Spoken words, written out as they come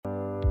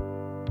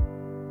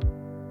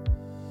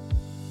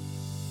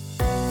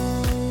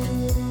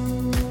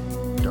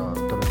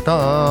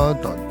I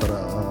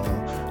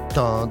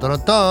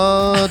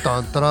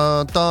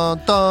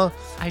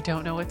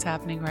don't know what's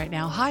happening right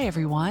now. Hi,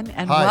 everyone,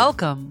 and Hi.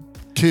 welcome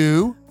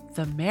to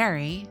the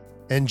Mary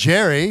and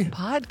Jerry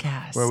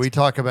podcast, where we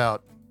talk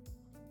about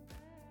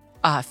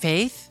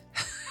faith.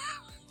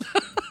 I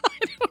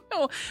don't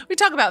know. We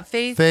talk about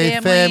faith,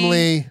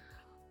 family,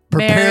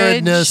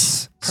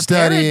 preparedness,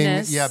 studying.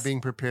 preparedness. Yeah,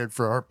 being prepared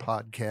for our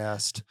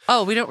podcast.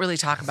 Oh, we don't really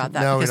talk about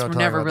that No, we because don't we're talk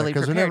never about that really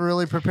because prepared. we're never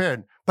really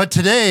prepared. But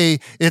today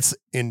it's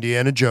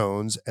Indiana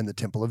Jones and the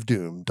Temple of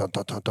Doom. Dun,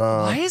 dun, dun,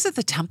 dun. Why is it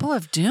the Temple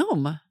of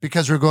Doom?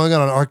 Because we're going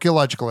on an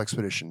archaeological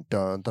expedition.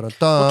 Dun, dun, dun,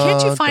 Well,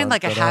 can't you dun, find dun,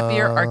 like a dun,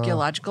 happier dun.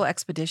 archaeological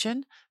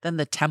expedition than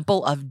the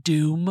Temple of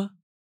Doom?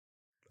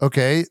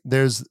 Okay,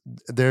 there's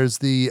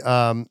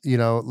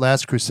the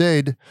Last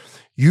Crusade.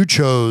 You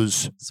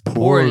chose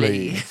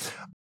poorly.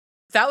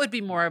 That would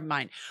be more of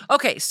mine.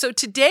 Okay, so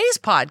today's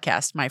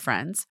podcast, my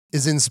friends,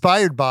 Is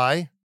inspired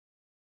by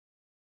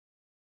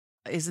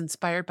is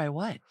inspired by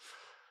what?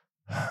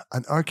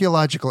 an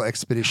archaeological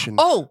expedition.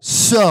 Oh,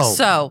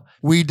 So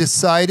we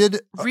decided,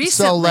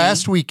 Recently- so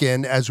last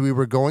weekend, as we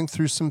were going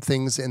through some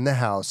things in the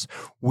house,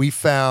 we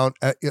found,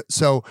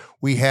 so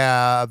we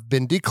have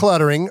been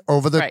decluttering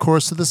over the Right.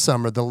 course of the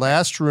summer. The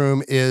last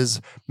room is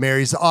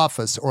Mary's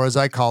office, or as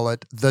I call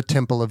it, the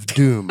Temple of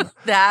Doom.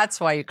 that's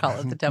why you call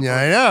it the Temple. Yeah,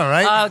 I know,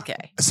 right?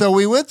 Okay. So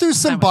we went through I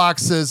some would-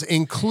 boxes,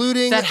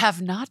 including That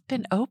have not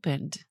been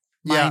opened,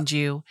 Yeah. mind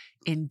you,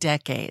 in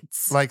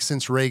decades. like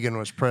since Reagan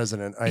was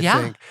president, I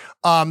Yeah.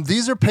 think.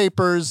 These are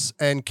papers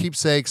and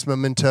keepsakes,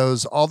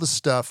 mementos, all the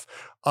stuff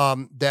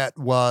that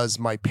was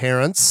my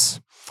parents.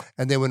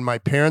 And then when my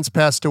parents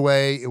passed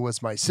away, it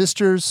was my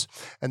sister's.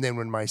 And then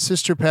when my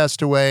sister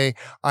passed away,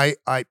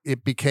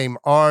 it became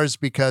ours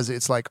because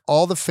it's like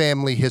all the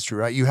family history,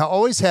 right? You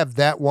always have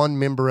that one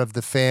member of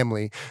the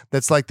family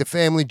that's like the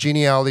family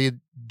genealogist.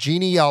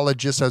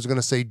 I was going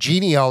to say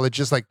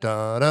genealogist, like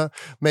da-da,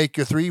 make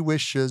your 3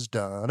 wishes,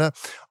 da-da.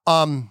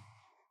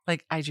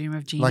 Like I Dream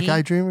of Jeannie. Like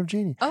I Dream of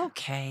Jeannie.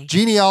 Okay.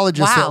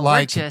 Genealogists Wow, that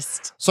like, we're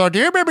just so do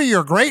you remember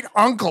your great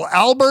uncle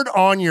Albert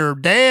on your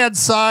dad's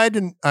side?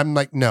 And I'm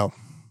like, no,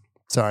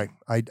 sorry.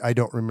 I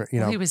don't remember,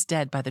 he was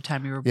dead by the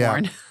time you were Yeah.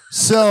 born.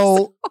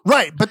 So,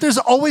 right. But there's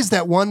always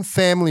that one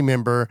family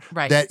member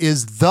Right. that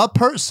is the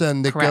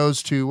person that Correct.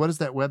 goes to, what is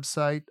that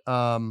website?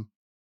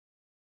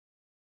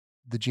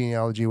 The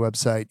genealogy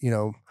website,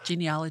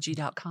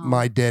 Genealogy.com.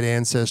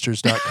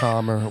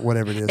 mydeadancestors.com or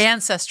whatever it is.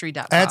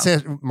 Ancestry.com. That's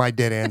my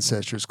dead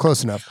ancestors.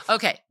 Close enough.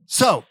 Okay.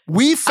 So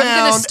we gonna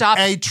found stop-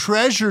 a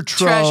treasure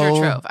trove. Treasure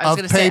trove. I was of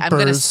going to say, I'm going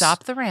to papers.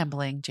 stop the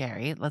rambling,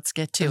 Jerry. Let's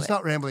get to It's it.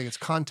 not rambling, it's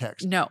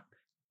context. No.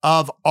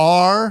 Of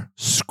our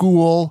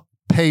school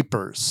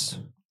papers.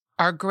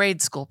 Our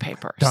grade school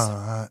papers.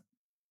 Dun,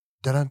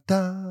 dun,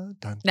 dun,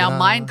 dun, Now dun.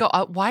 mine go.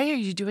 Why are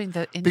you doing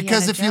the Indiana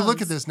Because if you look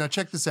at Jones? this, now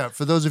check this out.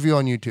 For those of you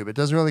on YouTube, it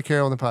doesn't really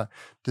care on the pod.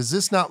 Does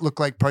this not look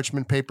like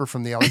parchment paper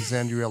from the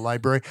Alexandria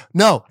Library?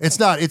 No, it's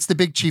not. It's the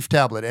Big Chief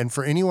tablet. And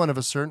for anyone of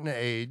a certain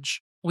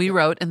age, we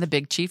wrote in the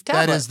Big Chief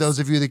tablet. that is those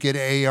of you that get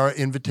AAR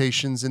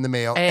invitations in the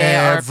mail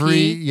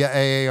AARP.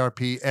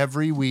 AARP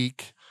every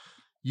week.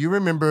 You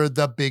remember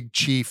the Big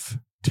Chief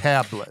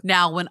tablet.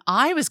 Now, when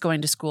I was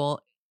going to school,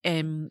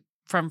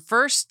 from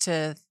first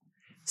to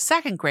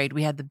second grade,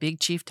 we had the Big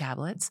Chief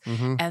tablets.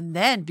 Mhm. And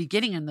then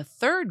beginning in the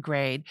third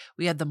grade,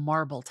 we had the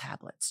marble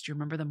tablets. Do you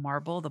remember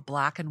the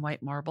black and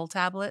white marble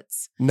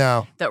tablets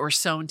No, that were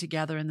sewn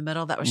together in the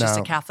middle? That was just a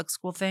No. Catholic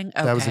school thing?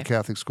 Okay. that was a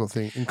Catholic school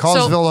thing. In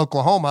Collinsville,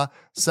 Oklahoma,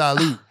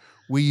 salute.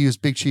 We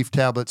used Big Chief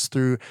tablets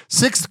through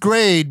 6th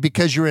grade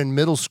because you're in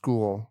middle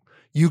school.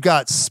 You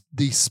got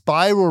the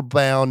spiral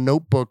bound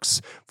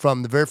notebooks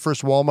from the very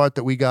first Walmart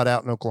that we got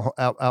out in Oklahoma,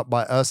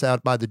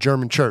 out by the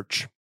German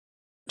church,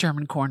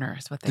 German corner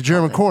is what they the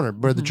German called it. corner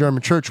where the Mhm.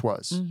 German church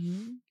was.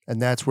 Mhm.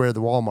 And that's where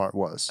the Walmart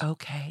was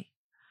Okay.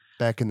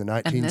 back in the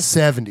this-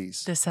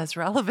 1970s. This has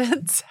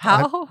relevance.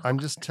 How? I'm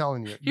just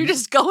telling you. You're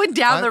just going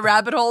down the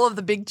rabbit hole of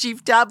the Big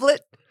Chief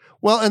tablet?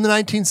 Well, in the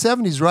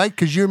 1970s, right?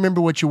 Because you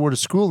remember what you wore to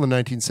school in the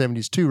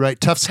 1970s too, right?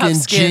 Tough skin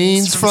Tough skins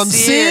jeans from from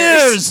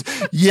Sears.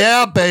 Sears.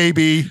 Yeah,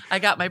 baby. I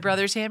got my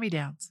brother's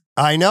hand-me-downs.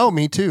 I know,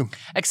 me too.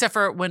 Except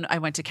for when I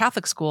went to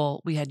Catholic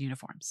school, we had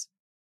uniforms.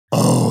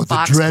 Oh, the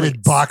Box dreaded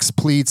pleats. box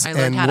pleats. I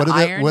learned And how to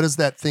iron what is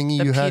that thingy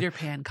The you had? Peter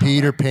Pan collar.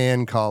 Peter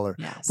Pan collar.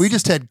 Yes. We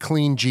just had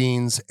clean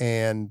jeans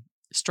and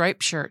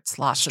striped shirts,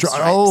 lots of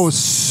stripes.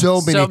 so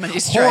many, So many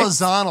stripes.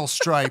 horizontal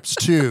stripes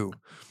too.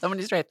 So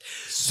many stripes.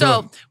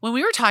 So when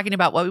we were talking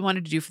about what we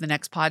wanted to do for the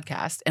next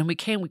podcast, and we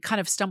kind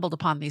of stumbled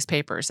upon these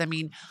papers. I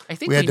mean, I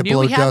think we had to knew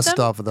blow we had dust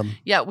them. off of them.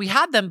 Yeah, we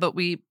had them, but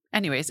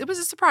anyways, it was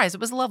a surprise. It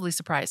was a lovely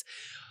surprise.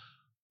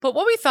 But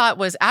what we thought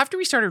was after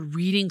we started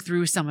reading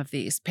through some of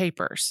these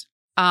papers,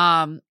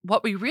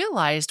 what we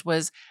realized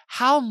was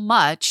how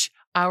much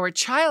our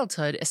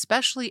childhood,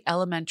 especially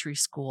elementary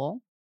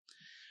school,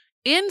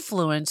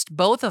 influenced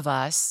both of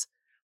us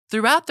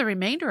throughout the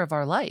remainder of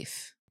our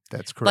life.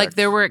 That's correct. Like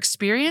there were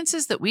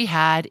experiences that we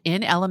had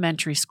in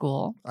elementary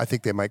school. I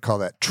think they might call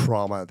that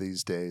trauma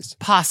these days.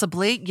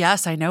 Possibly.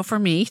 Yes, I know for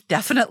me,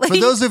 definitely. For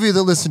those of you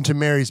that listen to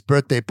Mary's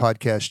birthday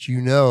podcast,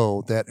 you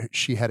know that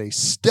she had a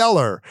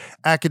stellar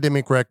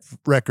academic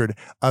record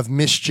of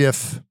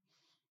mischief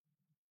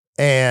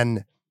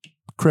and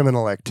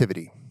criminal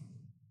activity.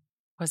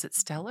 Was it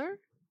stellar?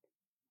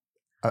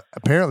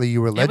 Apparently,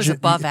 you were It was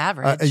above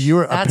average. You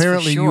were That's for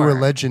you were sure.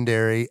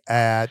 legendary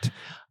at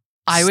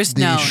I was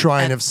the known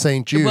Shrine at- of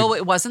St. Jude. Well,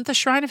 it wasn't the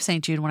Shrine of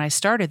St. Jude when I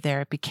started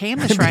there. It became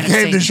the It Shrine became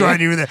of St. the Shrine.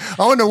 Jude. You were there.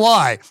 I wonder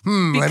why. Let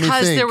me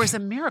Because think. there was a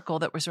miracle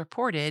that was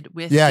reported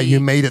with Yeah, the- you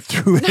made it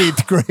through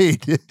 8th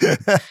grade.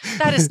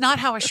 That is not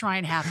how a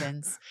shrine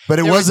happens. But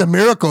it There was a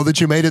miracle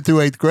that you made it through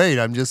 8th grade.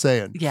 I'm just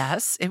saying.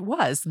 Yes, it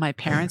was. My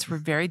parents were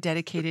very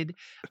dedicated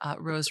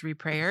rosary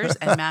prayers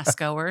and mass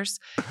goers.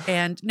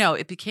 And no,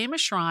 it became a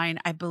shrine,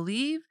 I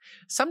believe,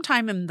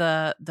 sometime in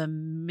the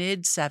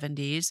mid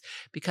 70s,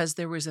 because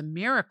there was a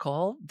miracle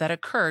that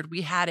occurred.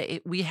 We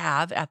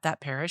have at that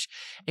parish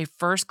a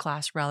first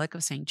class relic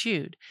of St.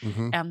 Jude.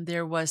 Mhm.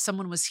 And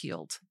someone was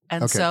healed.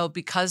 And Okay. so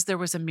because there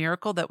was a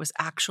miracle that was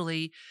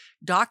actually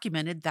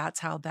documented, that's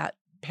how that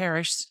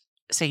parish,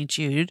 St.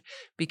 Jude,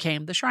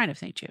 became the Shrine of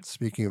St. Jude.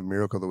 Speaking of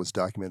miracle that was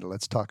documented,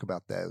 let's talk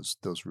about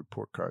those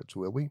report cards,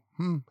 will we?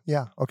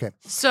 Yeah. Okay.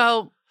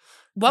 So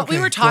what we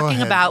Okay, were go talking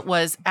ahead. about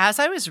was, as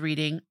I was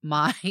reading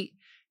my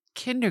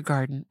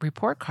kindergarten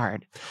report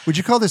card, Would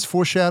you call this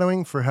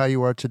foreshadowing for how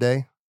you are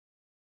today?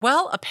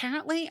 well,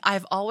 apparently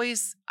I've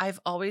always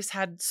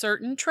had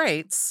certain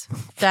traits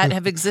that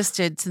have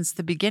existed since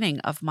the beginning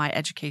of my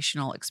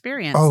educational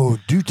experience. Oh,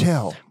 do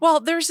tell. Well,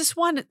 there's this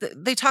one,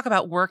 they talk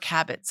about work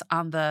habits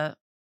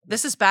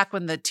this is back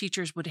when the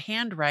teachers would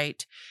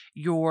handwrite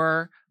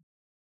your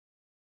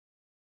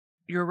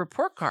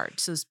report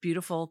cards, so this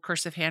beautiful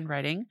cursive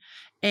handwriting.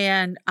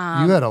 And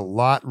You had a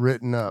lot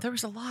written up. there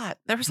was a lot.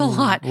 There was a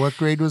lot. What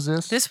grade was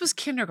this? This was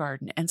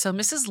kindergarten. And so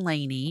Mrs.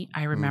 Laney,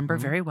 I remember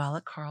Mhm. very well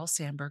at Carl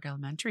Sandburg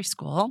Elementary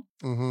School,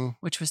 Mm-hmm.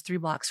 which was 3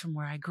 blocks from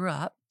where I grew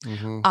up.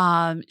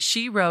 Mm-hmm.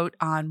 She wrote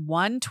on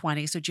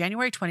 1/20, so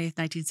January 20th,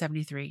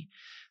 1973.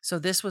 So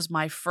this was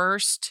my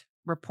first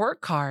report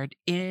card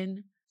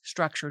in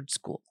structured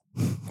school.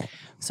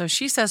 So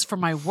she says, for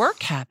my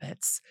work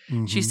habits,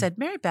 she said,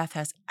 Mary Beth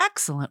has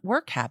excellent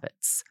work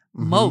habits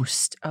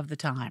most of the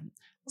time.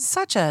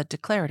 Such a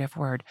declarative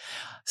word.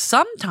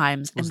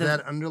 Sometimes Was in the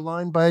that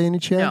underlined by any no,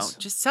 chance?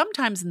 just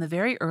sometimes in the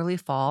very early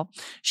fall,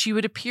 she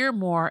would appear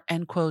more,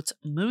 end quotes,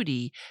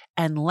 moody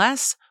and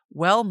less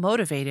well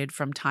motivated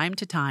from time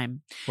to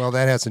time. Well,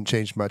 that hasn't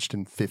changed much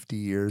in 50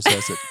 years,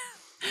 has it?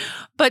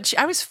 But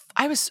I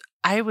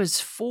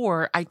was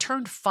 4. I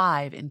turned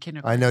 5 in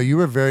kindergarten. I know you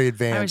were very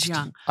advanced.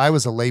 young. I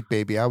was a late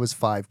baby. I was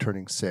 5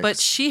 turning 6. But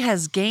she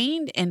has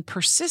gained in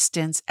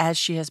persistence as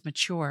she has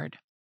matured.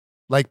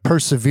 Like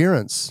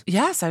perseverance.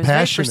 Yes, I was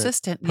Passionate very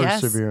persistent.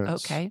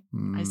 perseverance. Yes. Okay.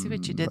 I see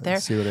what you did there. I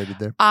see what I did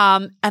there.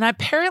 And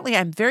apparently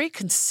I'm very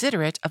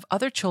considerate of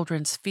other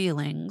children's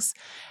feelings,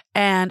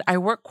 and I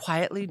work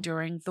quietly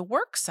during the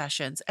work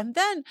sessions. And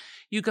then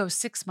you go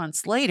 6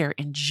 months later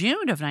in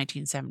June of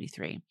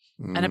 1973.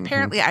 And Mhm.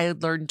 apparently I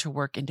had learned to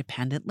work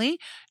independently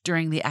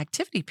during the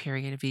activity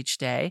period of each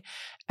day.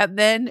 And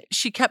then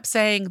she kept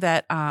saying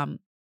that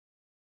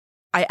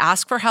I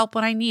ask for help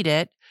when I need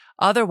it.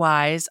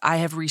 Otherwise, I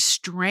have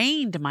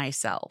restrained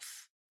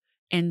myself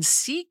in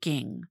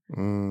seeking the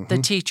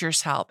Mhm.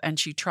 teacher's help. And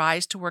she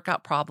tries to work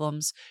out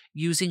problems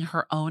using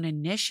her own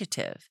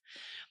initiative.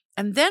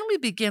 And then we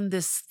begin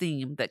this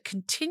theme that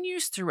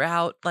continues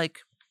throughout, like,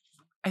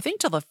 I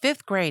think till the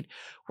 5th grade,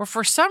 where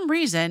for some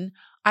reason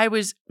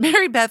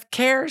Mary Beth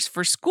cares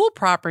for school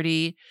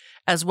property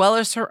as well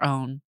as her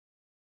own.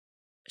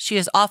 She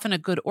is often a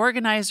good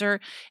organizer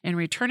in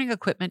returning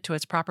equipment to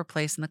its proper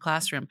place in the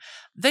classroom.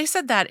 They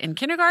said that in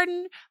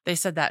kindergarten. They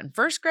said that in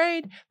 1st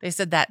grade. They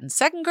said that in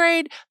 2nd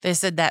grade. They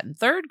said that in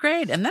 3rd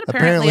grade. And then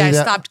apparently I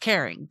stopped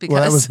caring because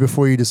Well, that was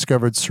before you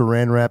discovered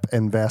saran wrap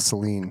and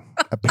Vaseline,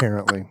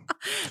 apparently.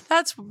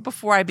 that's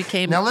before I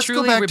became Now let's go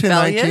truly back to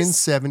rebellious.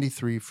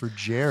 1973 for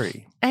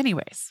Jerry.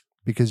 Anyways,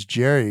 Because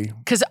Jerry,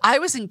 because I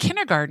was in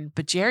kindergarten,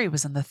 but Jerry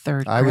was in the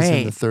 3rd grade. I was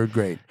in the 3rd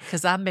grade.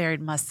 Because I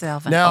married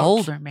myself an Now-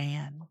 older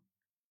man.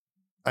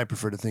 I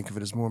prefer to think of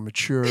it as more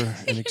mature and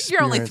experienced.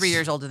 You're only 3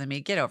 years older than me.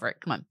 Get over it.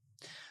 Come on.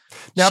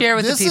 Now, Share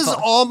with this the people. is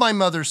all my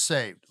mother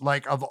saved.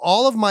 Like, of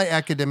all of my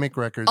academic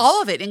records,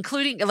 All of it,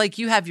 including, like,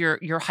 you have your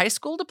high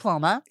school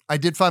diploma. I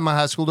did find my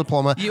high school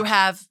diploma. You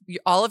have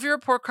all of your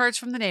report cards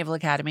from the Naval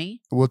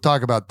Academy. We'll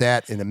talk about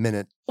that in a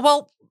minute.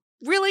 Well,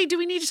 really, do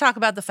we need to talk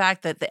about the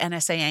fact that the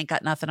NSA ain't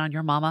got nothing on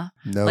your mama?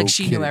 No, Like,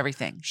 she knew kidding.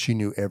 everything. She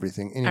knew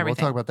everything. Anyway,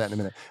 Everything. we'll talk about that in a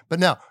minute. But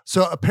now,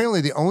 so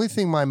apparently the only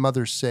thing my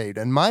mother saved,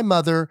 and my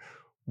mother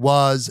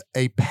was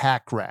a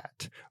pack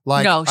rat.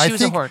 Like, No, she I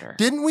was a think- hoarder.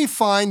 Didn't we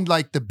find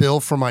like the bill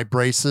for my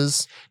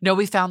braces? No,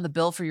 we found the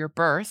bill for your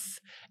birth.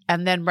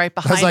 And then right It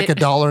behind has like it.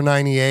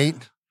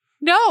 $1.98.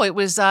 No, it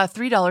was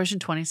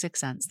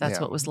 $3.26. That's Yeah.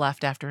 what was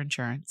left after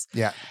insurance.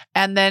 Yeah.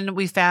 And then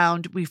we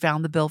found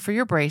the bill for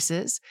your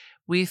braces.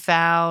 We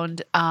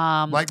found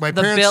Like my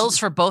the parents- bills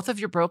for both of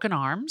your broken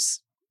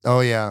arms. Oh,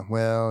 yeah.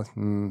 Well,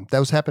 that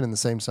was happening the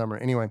same summer.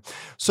 Anyway,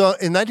 so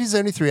in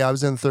 1973, I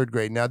was in third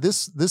grade. Now,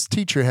 this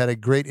teacher had a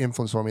great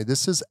influence on me.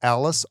 This is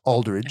Alice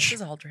Aldridge,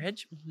 This is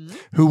Aldridge.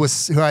 who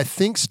I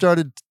think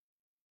started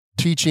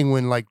teaching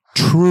when like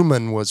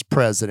Truman was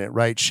president,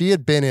 right? She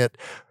had been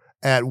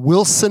at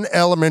Wilson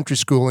Elementary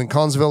School in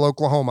Collinsville,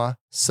 Oklahoma,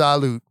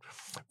 Salute,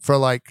 for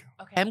like...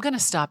 Okay, I'm going to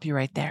stop you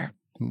right there.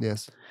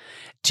 Yes.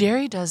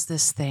 Jerry does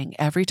this thing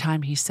every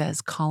time he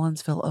says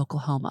Collinsville,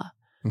 Oklahoma.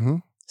 Mm-hmm.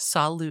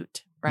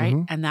 Salute, right?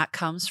 Mhm. And that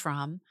comes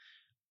from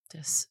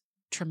this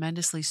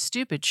tremendously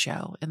stupid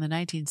show in the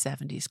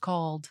 1970s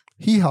called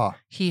Hee-haw.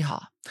 Hee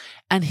Haw.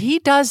 And he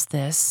does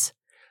this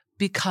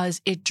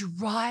because it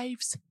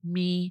drives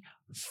me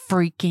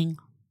freaking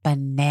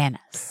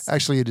bananas.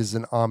 Actually, it is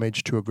an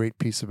homage to a great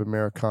piece of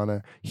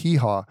Americana,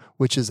 Hee-haw,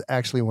 which is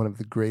actually one of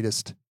the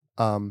greatest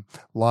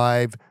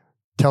live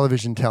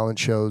television talent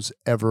shows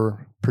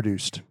ever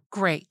produced.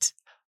 Great.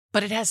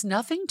 But it has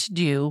nothing to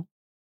do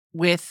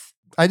with...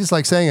 I just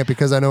like saying it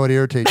because I know it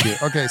irritates you.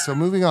 Okay, so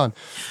moving on.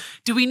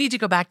 Do we need to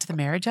go back to the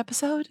marriage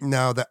episode?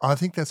 No, I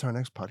think that's our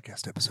next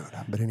podcast episode.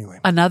 But anyway.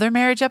 Another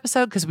marriage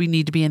episode because we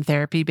need to be in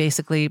therapy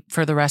basically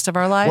for the rest of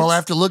our lives? Well,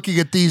 after looking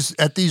at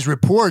these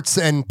reports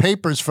and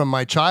papers from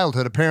my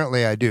childhood,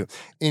 apparently I do.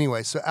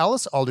 Anyway, so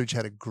Alice Aldridge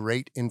had a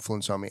great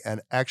influence on me.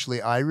 And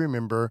actually, I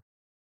remember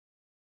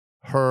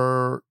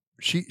her...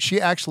 She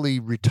actually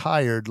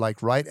retired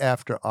like right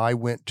after I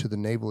went to the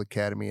Naval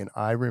Academy, and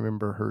I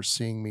remember her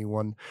seeing me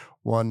one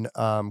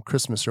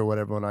Christmas or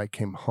whatever when I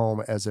came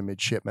home as a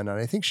midshipman, and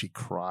I think she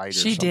cried. Or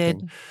She something.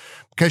 did.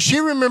 Because she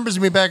remembers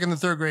me back in the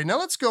third grade. Now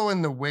let's go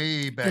in the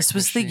way back. This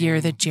was the year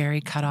machine. that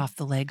Jerry cut off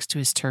the legs to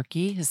his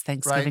turkey, his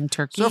Thanksgiving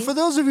turkey. So for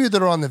those of you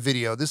that are on the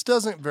video, this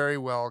doesn't very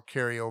well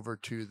carry over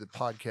to the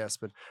podcast,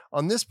 but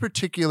on this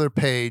particular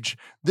page,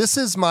 this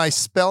is my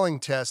spelling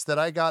test that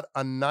I got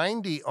a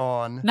 90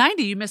 on.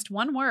 90, you missed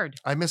one word.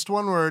 I missed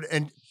one word,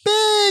 and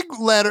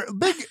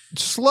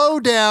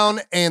slow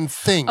down and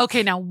think.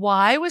 Okay, now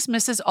why was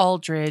Mrs.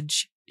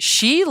 Aldridge,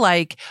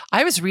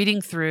 I was reading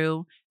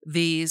through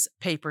these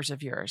papers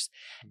of yours,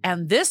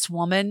 and this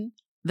woman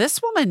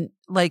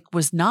like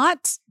was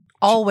not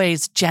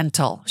always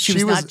gentle.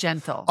 She was not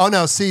gentle. Oh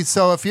no, see,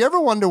 so if you ever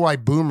wonder why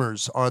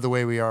boomers are the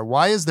way we are,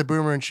 why is the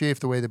boomer in chief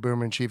the way the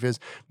boomer in chief is?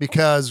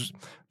 Because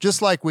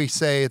just like we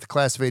say at the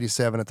class of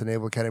 87 at the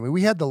Naval Academy,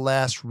 we had the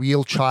last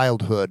real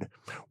childhood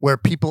where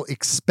people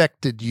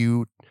expected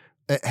you,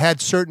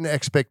 had certain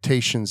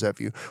expectations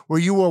of you, where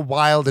you were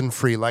wild and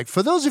free. Like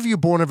for those of you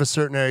born of a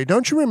certain area,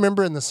 don't you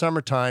remember in the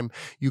summertime,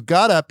 you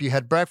got up, you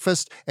had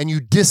breakfast, and you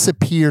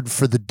disappeared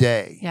for the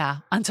day. Yeah,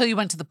 until you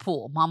went to the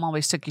pool. Mom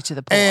always took you to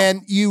the pool.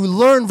 And you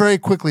learn very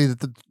quickly that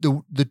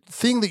the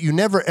thing that you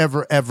never,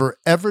 ever, ever,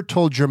 ever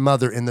told your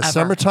mother in the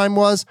summertime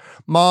was,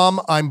 Mom,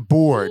 I'm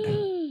bored.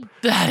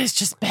 That is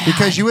just bad.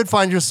 Because you would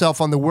find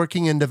yourself on the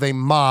working end of a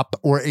mop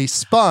or a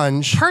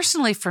sponge.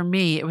 Personally, for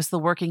me, it was the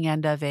working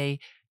end of a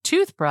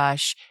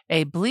toothbrush,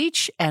 a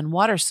bleach and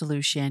water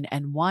solution,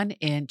 and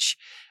 1-inch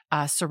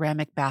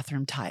ceramic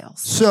bathroom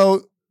tiles.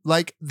 So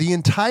like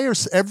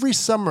every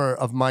summer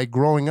of my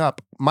growing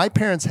up, my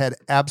parents had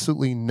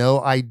absolutely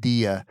no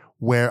idea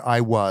where I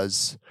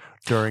was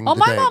during the day.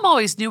 My mom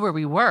always knew where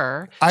we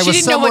were. I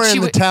was somewhere in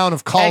the town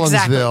of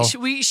Collinsville.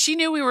 Exactly. She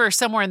knew we were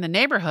somewhere in the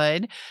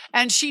neighborhood,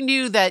 and she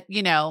knew that,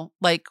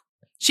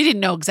 she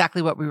didn't know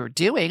exactly what we were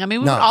doing. I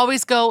mean, we would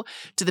always go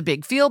to the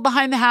big field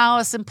behind the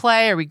house and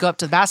play, or we'd go up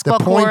to the basketball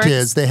courts. The point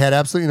is, they had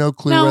absolutely no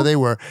clue where they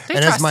were.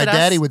 And as my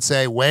daddy would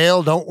say,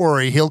 well, don't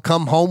worry, he'll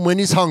come home when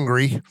he's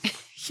hungry.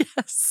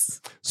 Yes.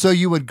 So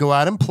you would go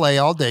out and play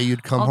all day.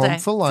 You'd come home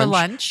for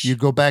lunch. You'd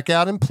go back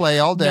out and play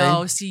all day.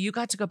 No, see, you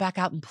got to go back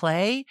out and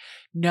play.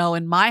 No,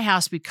 in my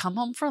house, we'd come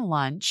home for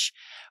lunch.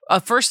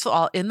 First of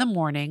all, in the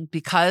morning,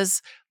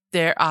 because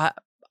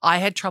I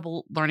had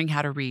trouble learning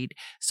how to read.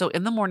 So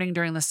in the morning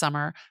during the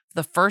summer,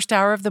 the first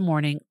hour of the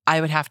morning,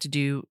 I would have to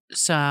do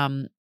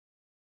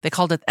they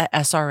called it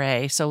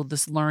SRA. So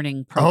this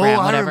learning program,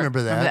 I whatever.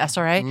 remember that. Remember the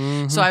SRA?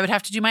 Mm-hmm. So I would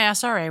have to do my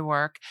SRA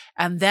work,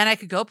 and then I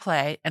could go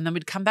play, and then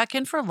we'd come back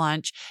in for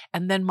lunch.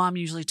 And then Mom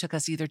usually took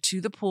us either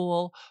to the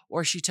pool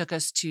or she took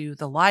us to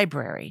the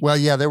library. Well,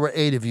 yeah, there were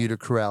 8 of you to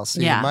corral.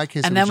 See, in my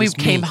case, and then we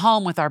came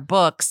home with our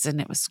books, and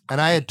it was great.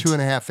 And I had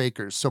 2.5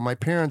 acres. So my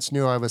parents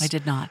knew I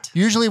did not.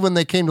 Usually when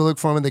they came to look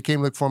for me, they came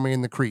to look for me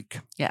in the creek.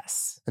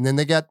 Yes. And then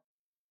they got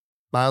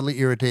mildly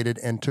irritated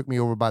and took me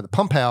over by the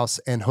pump house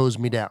and hosed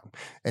me down.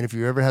 And if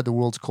you ever had the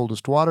world's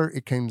coldest water,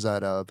 it comes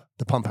out of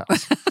the pump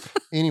house.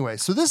 Anyway,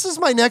 so this is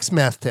my next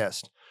math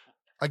test.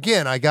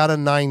 Again, I got a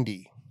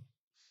 90.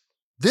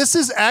 This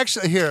is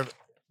actually, here,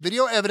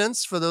 video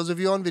evidence for those of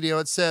you on video.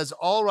 It says,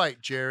 all right,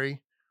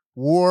 Jerry,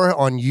 war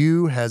on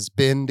you has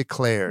been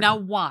declared. Now,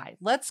 why?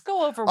 Let's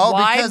go over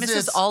why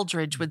Mrs.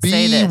 Aldridge would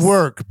say this.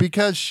 Work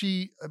because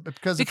you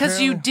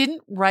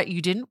didn't write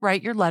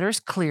your letters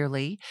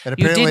clearly. And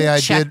apparently you didn't I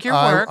check did. your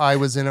work. I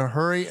was in a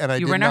hurry, and I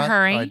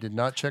did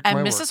not check my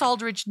work. And Mrs.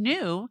 Aldridge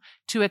knew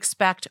to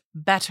expect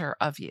better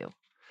of you.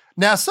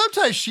 Now,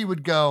 sometimes she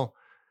would go,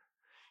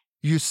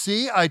 You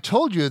see, I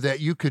told you that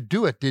you could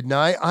do it, didn't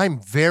I? I'm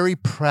very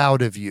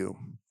proud of you.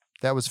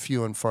 That was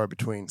few and far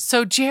between.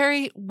 So,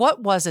 Jerry,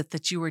 what was it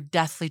that you were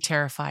deathly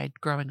terrified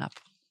growing up?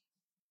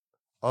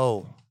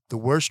 Oh, the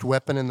worst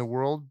weapon in the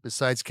world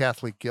besides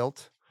Catholic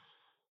guilt,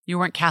 You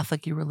weren't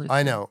Catholic, you were Lutheran.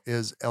 I know,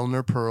 is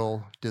Eleanor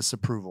Pearl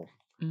disapproval.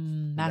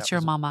 That's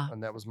your mama.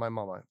 And that was my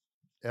mama.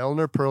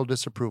 Eleanor Pearl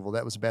disapproval.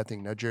 That was a bad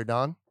thing. Now,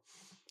 Jaredon,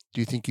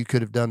 do you think you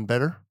could have done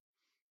better?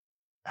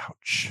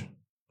 Ouch.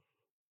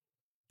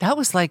 That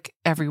was like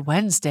every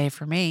Wednesday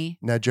for me.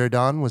 Now,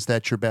 Jaredon, was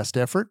that your best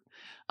effort?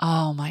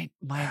 Oh, my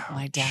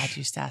dad Ouch.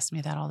 used to ask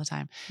me that all the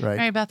time. Right.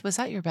 Mary Beth, was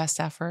that your best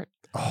effort?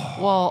 Oh.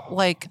 Well,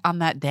 like on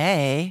that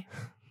day,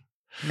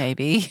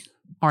 maybe,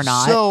 or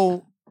not.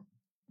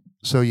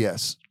 So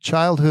yes,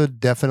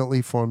 childhood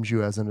definitely forms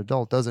you as an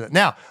adult, doesn't it?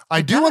 Now,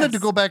 I do wanted to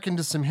go back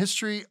into some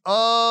history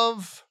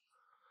of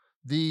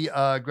the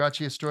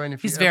Grouchy historian.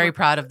 He's very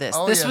proud of this.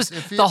 Oh, This yes, was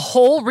if you- the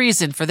whole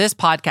reason for this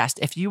podcast.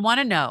 If you want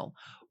to know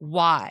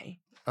why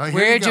Here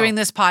we're you go. doing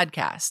this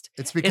podcast,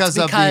 It's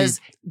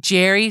because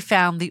Jerry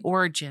found the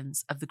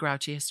origins of the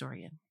Grouchy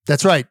historian.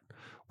 That's right.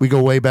 We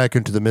go way back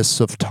into the mists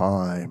of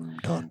time.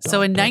 Dun, So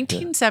dun, in dun,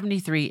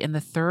 1973, in the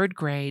third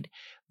grade,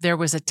 there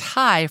was a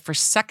tie for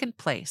second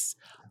place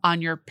on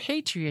your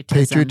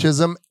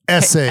patriotism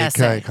essay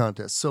essay.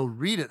 contest. So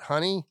read it,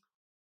 honey.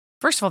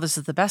 First of all, this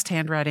is the best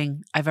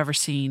handwriting I've ever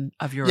seen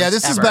of yours. Yeah,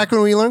 this is ever. back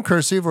when we learned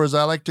cursive, or as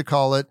I like to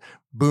call it,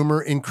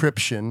 boomer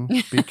encryption,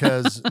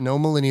 because no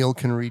millennial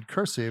can read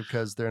cursive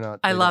because they're not.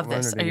 I they love don't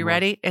learn this. it Are you anymore.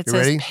 ready? It You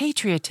says ready?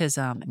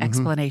 patriotism! Mhm.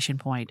 Exclamation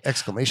point.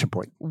 Exclamation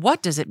point.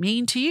 What does it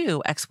mean to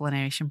you?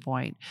 Exclamation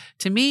point.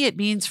 To me, it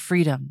means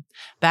freedom.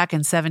 Back in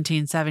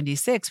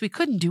 1776, we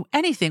couldn't do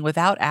anything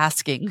without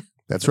asking.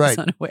 That's I was right.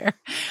 unaware.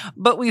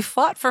 But we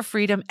fought for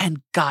freedom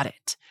and got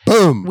it.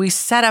 Boom. We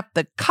set up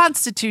the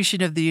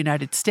Constitution of the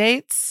United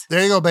States.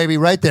 There you go, baby.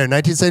 Right there.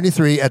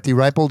 1973 at the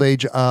ripe old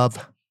age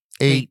of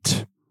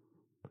 8.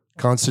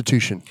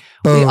 Constitution.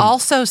 Boom. We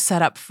also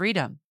set up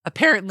freedom.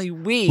 Apparently,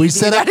 we We the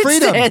set up United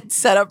freedom. States,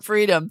 set up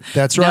freedom.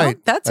 That's No,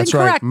 right. that's right.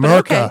 incorrect.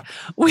 But Merca.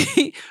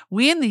 okay,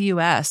 we in the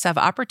U.S. have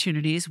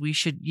opportunities we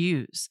should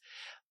use.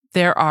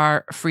 There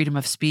are freedom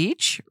of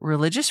speech,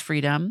 religious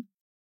freedom,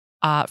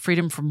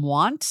 freedom from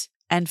want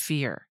and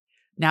fear.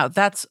 Now,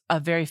 that's a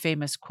very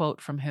famous quote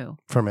from who?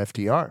 From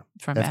FDR.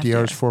 From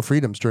FDR's Four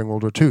Freedoms during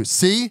World War II.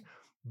 See?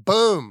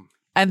 Boom.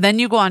 And then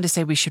you go on to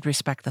say we should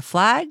respect the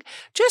flag.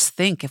 Just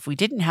think, if we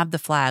didn't have the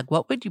flag,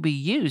 what would we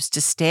use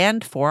to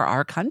stand for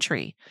our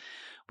country?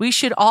 We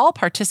should all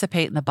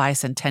participate in the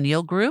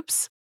bicentennial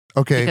groups.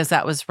 Okay. Because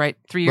that was 3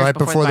 years Right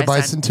before the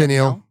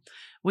bicentennial.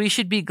 We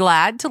should be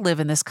glad to live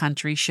in this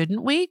country,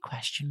 shouldn't we?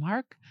 Question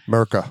mark.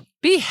 Merca.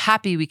 Be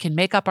happy we can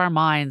make up our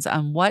minds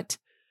on what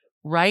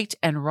right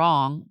and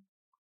wrong.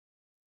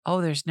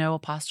 Oh, there's no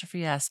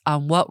apostrophe S.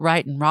 On what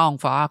right and wrong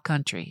for our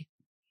country.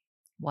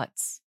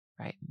 What's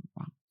right and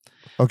wrong?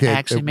 Okay. I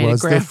actually it made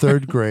was a the grammar.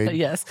 third grade.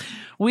 Yes.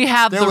 We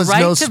have There the was right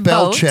no to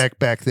spell vote check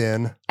back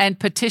then. and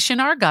petition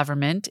our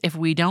government if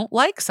we don't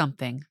like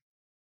something.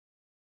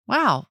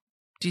 Wow.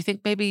 Do you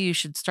think maybe you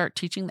should start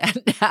teaching that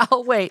now?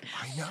 Wait.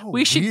 I know.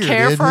 We should weird,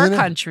 care for our isn't it?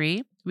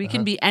 country. We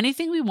can be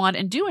anything we want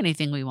and do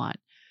anything we want.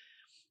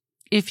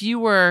 If you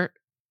were,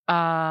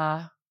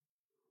 I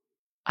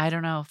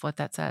don't know what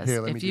that says.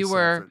 Here, let me if you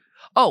decipher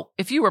were,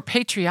 if you were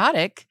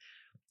patriotic,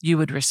 you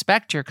would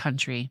respect your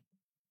country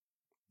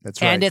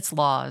That's right. and its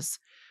laws.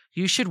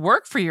 You should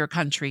work for your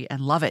country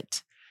and love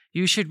it.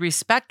 You should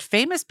respect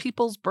famous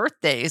people's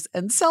birthdays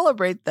and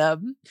celebrate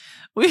them.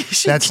 We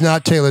should That's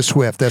not Taylor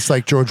Swift. That's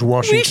like George we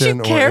Washington should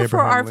or care Abraham for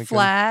our Lincoln.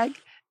 flag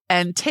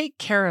and take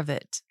care of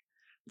it.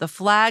 The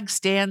flag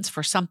stands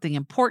for something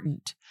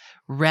important.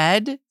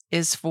 Red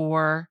is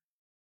for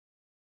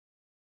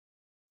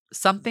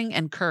something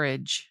and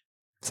courage.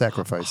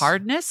 Sacrifice.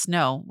 Hardness?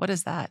 No. What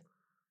is that?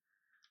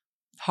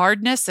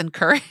 Hardness and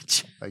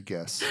courage. I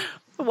guess.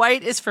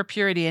 White is for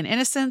purity and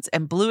innocence,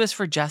 and blue is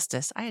for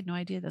justice. I had no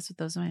idea that's what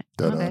those meant.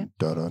 Dun, Okay.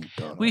 dun, dun,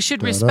 dun, We should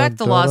dun, respect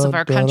the dun, laws of dun,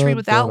 our country. dun,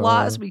 Without dun.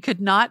 laws, we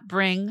could not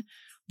bring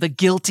the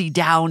guilty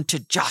down to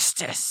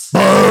justice.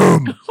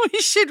 Boom. We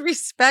should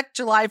respect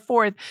July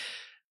 4th,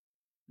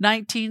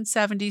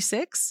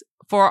 1976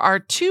 for our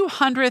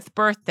 200th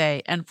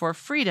birthday and for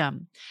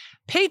freedom,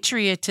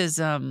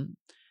 patriotism.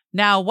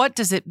 Now, what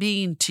does it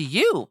mean to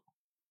you?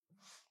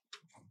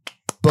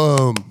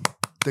 Boom.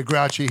 The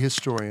grouchy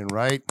historian,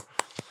 right?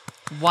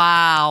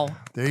 Wow.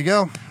 There you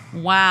go.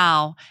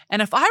 Wow.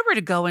 And if I were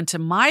to go into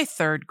my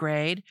third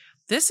grade,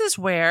 this is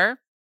where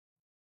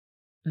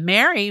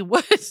Mary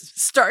would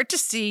start to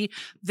see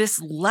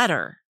this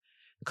letter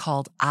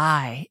called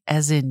I,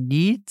 as in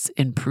needs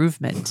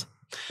improvement.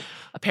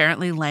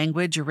 Apparently,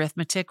 language,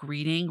 arithmetic,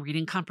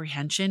 reading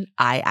comprehension,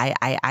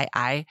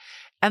 I.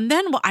 And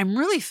then what I'm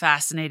really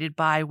fascinated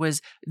by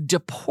was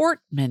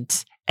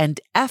deportment and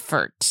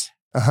effort.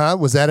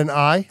 Was that an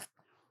I?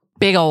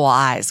 Big ol'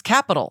 I's,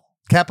 capital,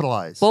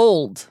 Capitalized.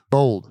 bold.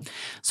 Bold.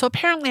 So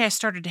apparently I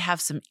started to have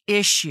some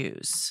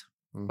issues.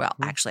 Well,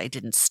 Mhm. actually I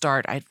didn't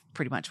start. I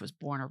pretty much was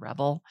born a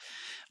rebel.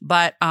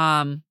 But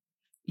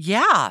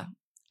yeah.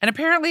 And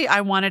apparently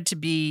I wanted to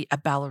be a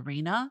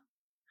ballerina.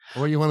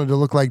 Or you wanted to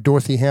look like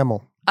Dorothy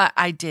Hamill.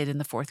 I did in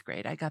the 4th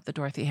grade. I got the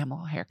Dorothy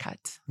Hamill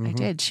haircut. I Mhm.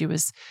 did. She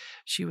was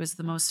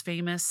the most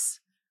famous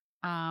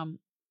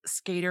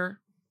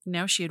skater.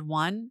 She had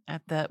won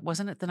at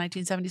wasn't it the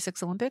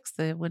 1976 Olympics,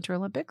 the Winter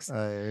Olympics,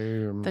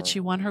 that she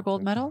won her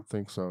gold medal? I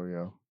think so,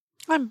 yeah.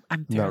 I'm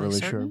Not fairly really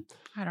certain.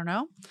 I don't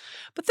know.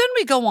 But then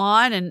we go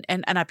on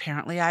and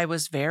apparently I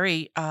was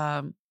very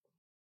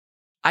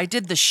I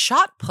did the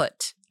shot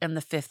put in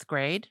the 5th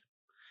grade.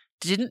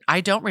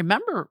 I don't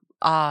remember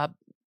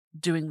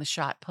doing the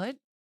shot put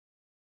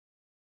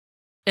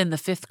in the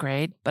 5th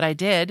grade, but I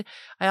did.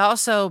 I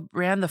also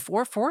ran the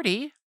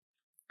 440.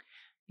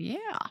 Yeah,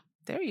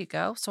 there you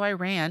go. So I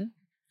ran.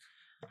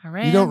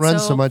 You don't run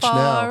so much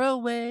far now.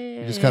 away.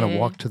 You just kind of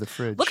walk to the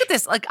fridge. Look at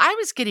this. Like I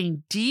was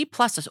getting D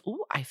pluses.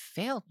 Oh, I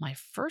failed my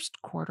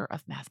first quarter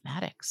of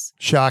mathematics.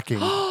 Shocking.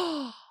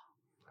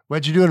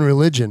 What'd you do in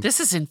religion? This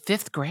is in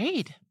 5th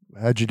grade.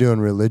 How'd you do in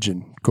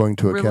religion? Going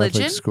to a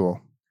Religion? Catholic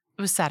school.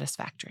 It was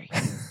satisfactory.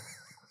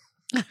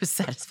 It was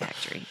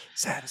satisfactory.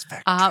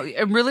 Satisfactory.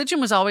 And religion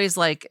was always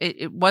like,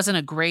 it wasn't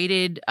a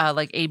graded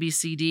like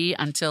ABCD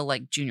until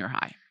like junior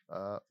high.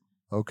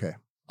 Okay.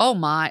 Oh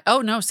my.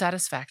 Oh no,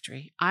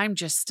 satisfactory. I'm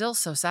just still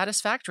so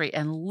satisfactory.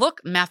 And look,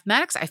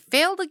 mathematics, I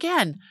failed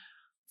again.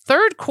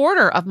 3rd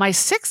quarter of my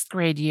 6th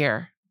grade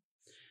year.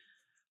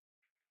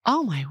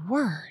 Oh my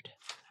word.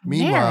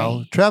 Meanwhile,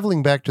 Mary.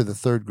 traveling back to the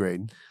 3rd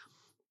grade,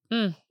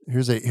 Mm.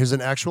 here's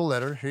an actual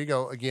letter. Here you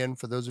go. Again,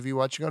 for those of you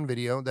watching on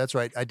video, that's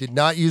right. I did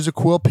not use a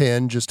quill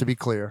pen, just to be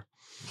clear.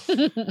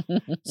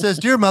 It says,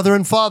 Dear Mother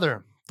and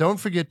Father, don't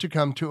forget to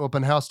come to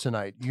open house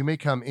tonight. You may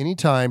come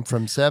anytime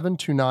from 7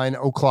 to 9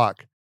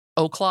 o'clock.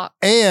 O'clock.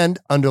 And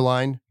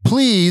underline,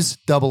 please,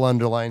 double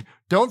underline,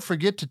 don't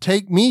forget to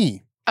take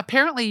me.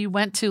 Apparently you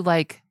went to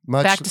like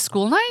Much, back to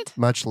school night?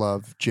 Much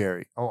love,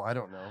 Jerry. Oh, I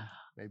don't know.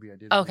 Maybe I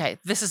did. Okay,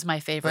 this is my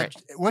favorite.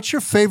 But what's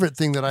your favorite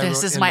thing that I wrote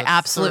This is in my the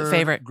absolute 3rd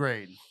favorite.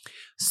 grade?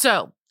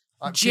 So,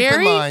 Keep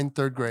Jerry, in mind,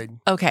 3rd grade.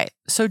 okay.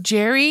 So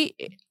Jerry,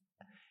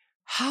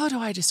 how do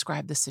I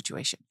describe this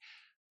situation?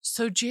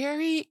 So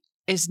Jerry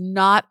is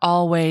not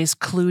always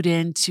clued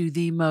into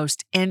the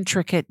most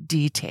intricate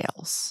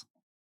details.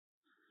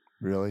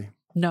 Really?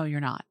 No, you're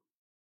not.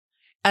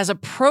 As a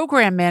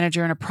program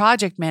manager and a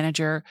project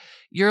manager,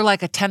 you're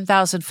like a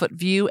 10,000 foot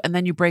view and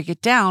then you break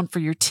it down for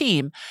your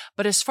team.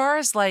 But as far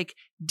as like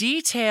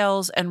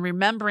details and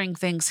remembering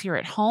things here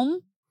at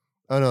home,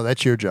 Oh, no,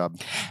 that's your job.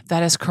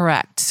 that is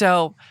correct.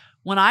 So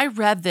when I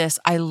read this,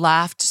 I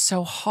laughed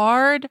so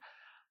hard.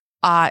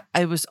 I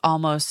was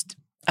almost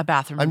a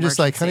bathroom I'm just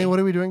like, emergency. honey, what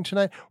are we doing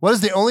tonight? What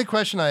is the only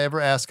question I ever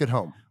ask at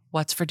home?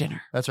 What's for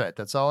dinner? That's right.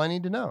 That's all I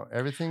need to know.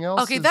 Everything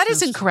else. Okay, that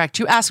is incorrect.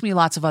 You ask me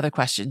lots of other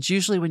questions,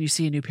 usually when you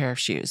see a new pair of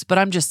shoes, but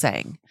I'm just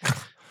saying.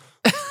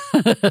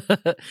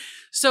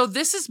 So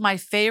this is my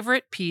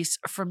favorite piece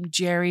from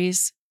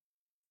Jerry's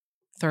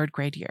 3rd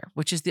grade year,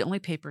 which is the only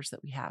papers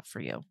that we have for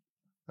you.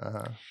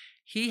 Uh-huh.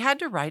 He had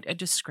to write a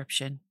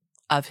description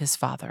of his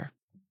father.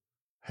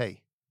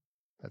 Hey,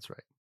 that's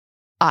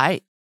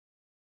right.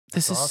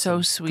 This is so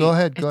awesome. sweet. Go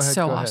ahead. It's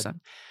so awesome.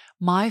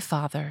 My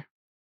father.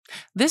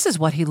 This is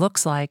what he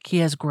looks like. He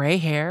has gray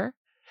hair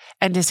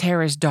and his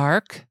hair is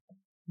dark,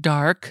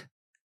 dark,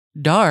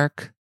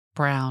 dark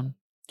brown.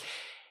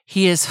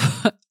 He is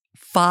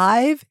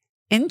 5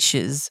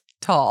 inches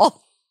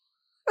tall.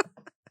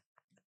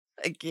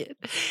 Again,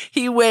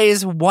 he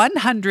weighs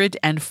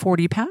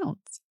 140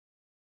 pounds.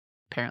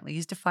 Apparently,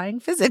 he's defying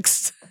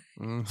physics.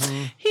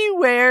 Mm-hmm. He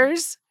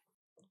wears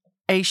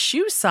a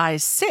shoe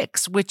size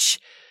 6, which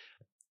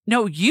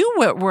no, you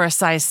were a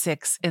size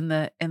 6 in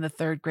the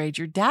 3rd grade.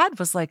 Your dad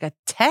was like a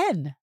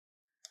 10.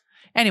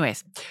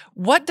 Anyways,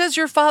 what does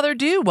your father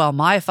do? Well,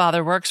 my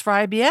father works for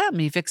IBM.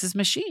 He fixes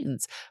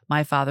machines.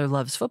 My father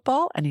loves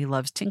football and he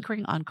loves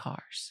tinkering on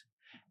cars.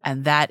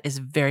 And that is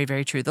very,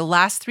 very true. The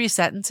last 3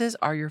 sentences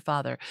are your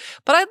father.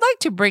 But I'd like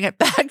to bring it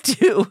back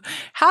to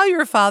how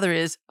your father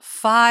is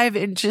 5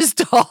 inches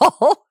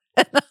tall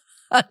and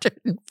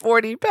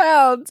 140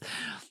 pounds.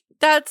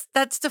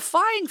 That's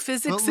defying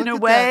physics in a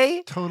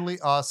way. Totally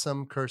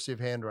awesome cursive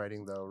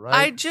handwriting, though,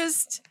 right?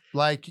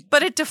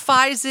 But it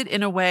defies it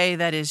in a way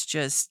that is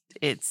just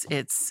it's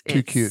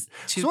too cute.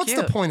 Too so what's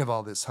cute. the point of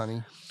all this,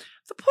 honey?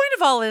 The point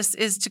of all this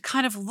is to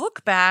kind of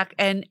look back,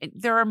 and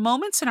there are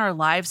moments in our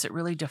lives that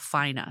really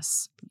define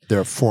us. There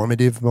are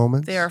formative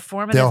moments. They are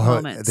formative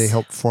moments. They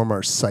help form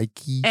our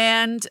psyche,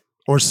 and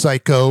or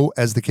psycho,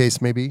 as the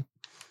case may be.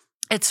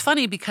 It's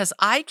funny because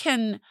I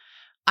can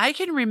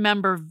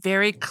remember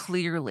very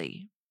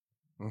clearly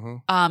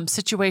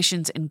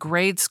situations in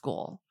grade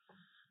school,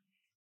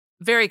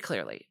 very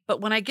clearly. But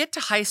when I get to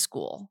high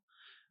school,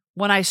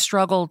 when I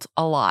struggled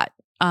a lot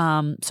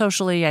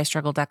socially, I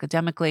struggled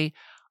academically,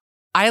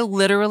 I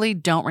literally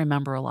don't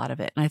remember a lot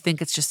of it. And I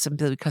think it's just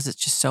simply because it's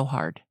just so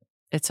hard.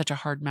 It's such a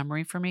hard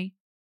memory for me.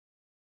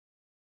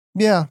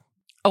 Yeah.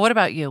 Oh, what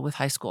about you with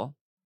high school?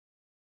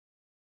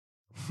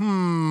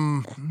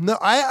 No,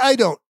 I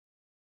don't.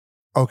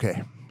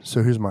 Okay.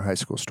 So here's my high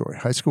school story.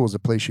 High school is a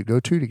place you go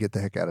to get the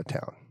heck out of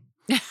town.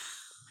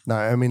 No,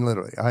 I mean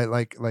literally.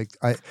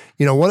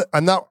 You know what?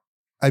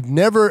 I've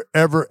never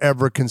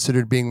ever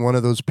considered being one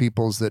of those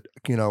peoples that,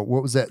 you know,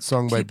 what was that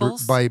song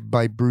Peoples? by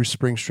Bruce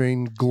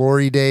Springsteen,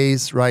 Glory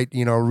Days, right?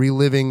 You know,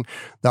 reliving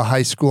the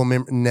high school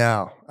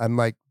now. I'm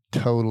like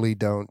totally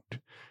don't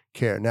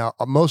care. Now,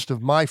 most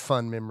of my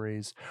fun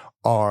memories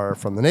are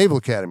from the Naval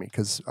Academy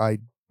because I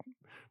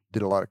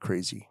did a lot of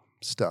crazy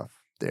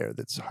stuff there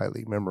that's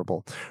highly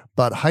memorable.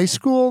 But high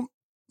school,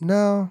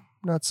 no,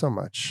 not so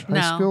much. High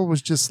No. school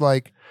was just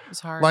like, It was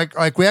hard.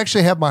 like we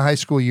actually have my high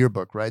school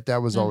yearbook, right?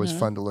 That was always Mhm.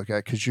 fun to look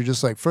at because you're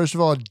just like, first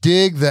of all,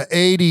 dig the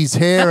 80s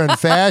hair and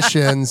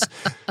fashions.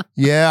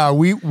 Yeah,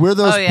 we're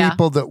those Oh, yeah.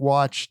 people that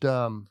watched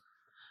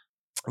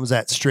was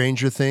that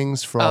Stranger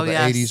Things for all Oh, the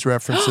yes. 80s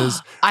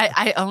references.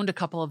 I owned a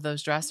couple of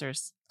those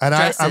dressers. And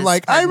I'm Dresses,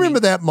 like, I pardon me. remember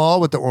that mall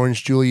with the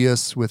Orange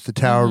Julius, with the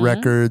Tower Mhm.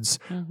 Records,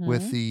 Mhm.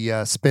 with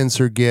the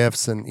Spencer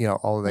gifts, and you know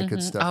all of that good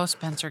Mhm. stuff. Oh,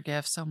 Spencer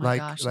gifts. Oh my Like,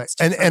 gosh. like that's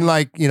too and funny.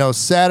 like, you know,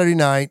 Friday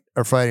night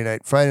in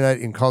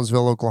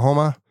Collinsville,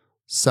 Oklahoma.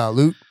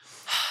 Salute.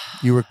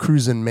 You were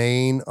cruising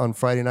Maine on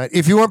Friday night.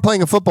 If you weren't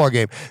playing a football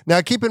game.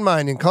 Now, keep in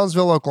mind, in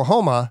Collinsville,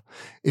 Oklahoma,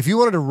 if you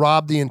wanted to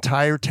rob the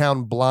entire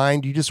town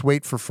blind, you just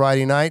wait for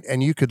Friday night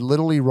and you could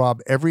literally rob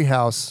every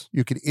house.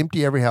 You could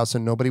empty every house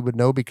and nobody would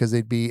know because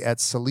they'd be at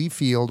Salee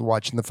Field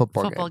watching the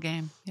football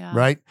game. Yeah.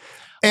 right?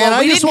 Well, And I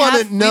we just didn't wanted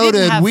have- we didn't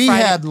noted have we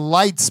Friday- had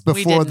lights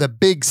before didn't. the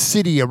big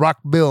city of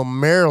Rockville,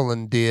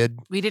 Maryland did.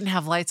 We didn't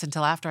have lights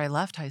until after I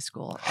left high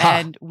school. Huh.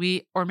 And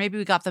or maybe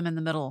we got them in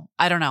the middle.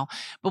 I don't know.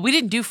 But we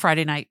didn't do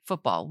Friday night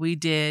football. We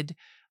did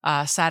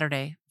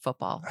Saturday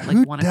football. Like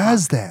Who 1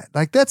 does o'clock. that?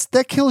 Like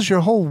that kills your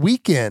whole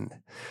weekend.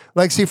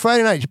 Like, see,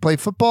 Friday night you play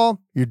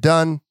football, you're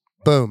done,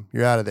 boom,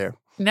 you're out of there,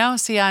 No,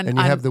 see, and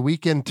you have the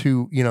weekend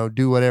to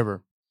do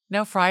whatever.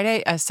 No,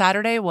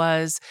 Saturday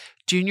was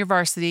junior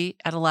varsity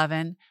at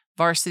 11,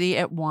 varsity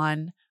at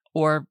 1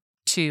 or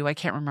 2, I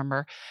can't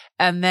remember.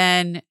 And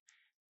then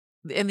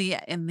in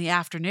the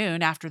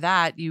afternoon after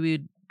that, you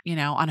would,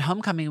 on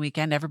homecoming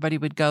weekend, everybody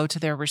would go to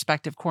their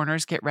respective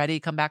corners, get ready,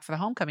 come back for the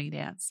homecoming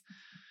dance.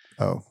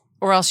 Oh,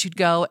 Or else you'd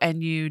go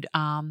and you'd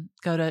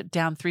go to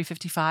down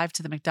 355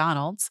 to the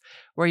McDonald's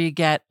where you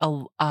get a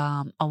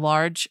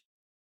large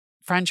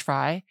French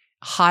fry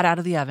hot out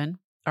of the oven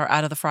or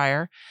out of the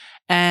fryer,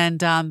 and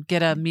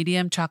get a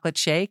medium chocolate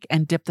shake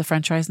and dip the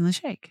French fries in the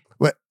shake.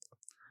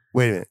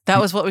 wait a minute. That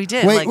was what we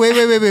did. Wait.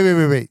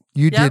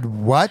 You Yep. did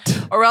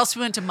what? Or else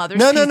we went to Mother's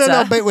No.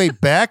 Pizza.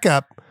 Wait, back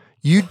up.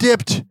 You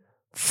dipped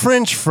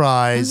French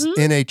fries Mhm.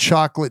 in a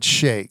chocolate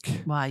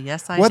shake. Why,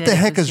 yes, I What did. the It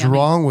heck was is yummy.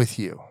 wrong with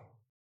you?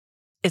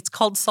 It's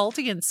called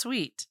salty and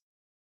sweet.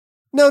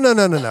 No. No,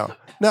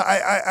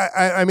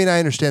 I mean, I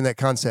understand that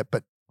concept,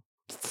 but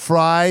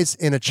fries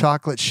in a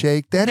chocolate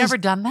shake, that is Never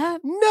done that?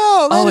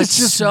 no, that is it's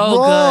just so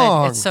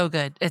wrong. good. It's so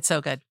good. It's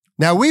so good.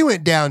 Now we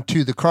went down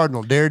to the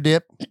Cardinal Dare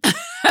Dip.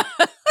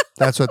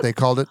 That's what they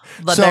called it.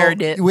 The Dare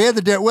Dip. We had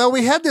the dare. Well,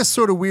 we had this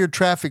sort of weird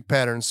traffic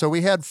pattern. So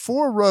we had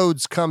 4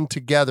 roads come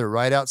together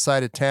right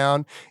outside of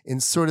town in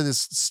sort of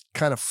this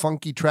kind of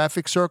funky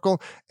traffic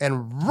circle,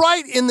 and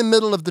right in the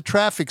middle of the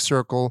traffic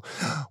circle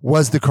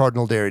was the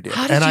Cardinal Dairy Dip.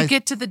 How did and you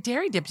get to the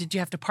dairy dip? Did you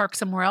have to park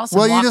somewhere else?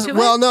 Well, and walk you just to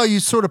well, it? no, you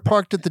sort of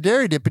parked at the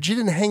Dairy Dip, but you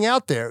didn't hang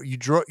out there. You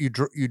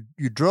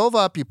drove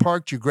up, you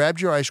parked, you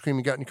grabbed your ice cream,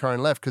 you got in your car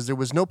and left because there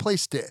was no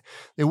place to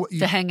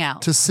hang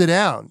out. to sit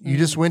down. You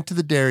just went to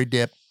the Dairy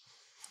Dip.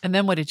 And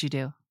then what did you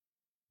do?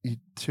 You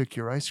took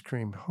your ice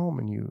cream home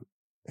and you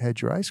had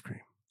your ice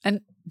cream.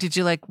 And did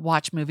you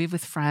watch movie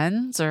with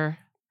friends or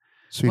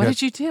So what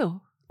did you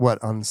do?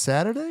 What, on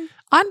Saturday?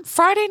 On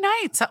Friday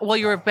nights. Well,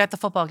 you were at the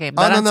football game.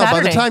 Oh, But on no. By the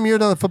Saturday, time you were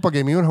done the football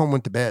game, you went home,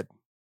 went to bed.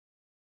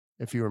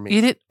 If you were me.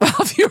 you did. Well,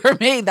 if you were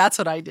me, that's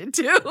what I did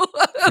too.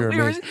 you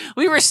were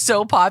we were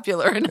so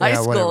popular in high Yeah,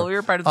 school. whatever. We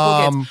were part of the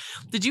school games.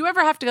 Um, Did you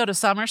ever have to go to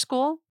summer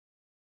school?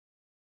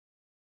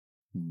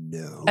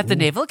 No. At the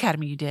Naval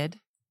Academy, you did.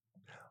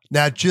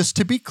 Now, just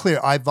to be clear,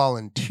 I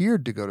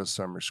volunteered to go to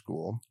summer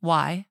school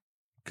Why?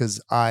 because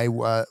I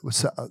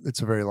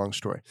it's a very long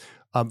story.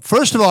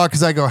 First of all,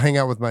 because I go hang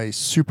out with my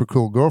super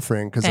cool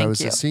girlfriend because I Thank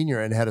was you. a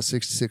senior and had a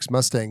 66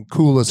 Mustang,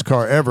 coolest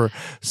car ever.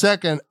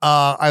 Second,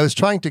 I was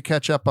trying to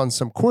catch up on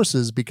some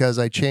courses because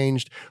I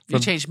changed. You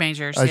changed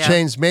majors. I yeah.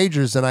 changed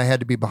majors and I had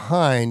to be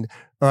behind.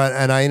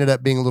 And I ended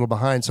up being a little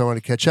behind, so I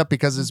wanted to catch up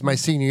because it's my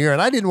senior year.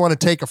 And I didn't want to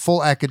take a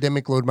full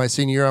academic load my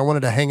senior year. I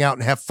wanted to hang out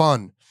and have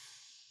fun.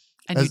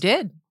 And you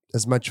did.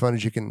 As much fun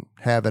as you can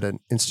have at an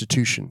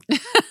institution.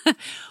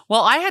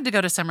 Well, I had to go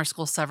to summer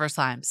school several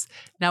times.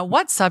 Now,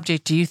 what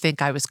subject do you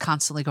think I was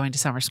constantly going to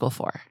summer school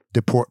for?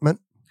 Deportment,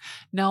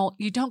 No,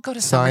 you don't go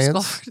to summer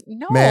school. Science,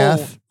 No,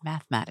 math.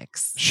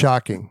 mathematics.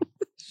 shocking.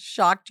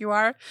 Shocked you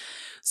are.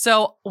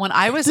 So when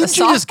I was Didn't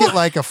a you just get sophomore-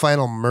 like a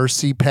final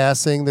mercy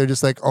passing? They're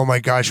just like, oh my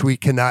gosh, we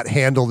cannot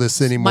handle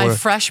this anymore. my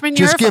freshman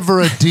year, Just give her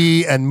a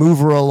D and move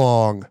her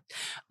along.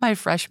 my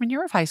freshman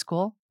year of high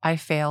school, I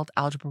failed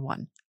Algebra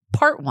 1,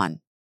 Part 1.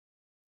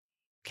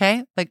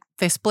 Okay. Like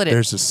they split it.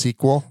 There's a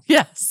sequel.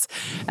 Yes.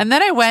 And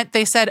then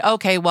they said,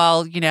 okay,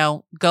 well,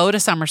 go to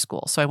summer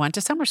school. So I went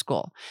to summer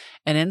school.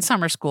 And in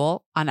summer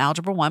school on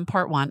Algebra 1,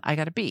 Part 1, I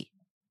got a B.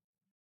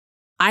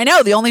 I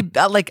know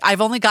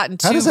I've only gotten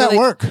 2. How does that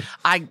work?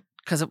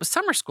 Because it was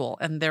summer school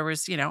and there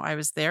was, I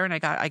was there and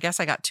I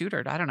guess I got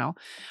tutored. I don't know.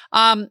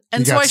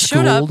 And so I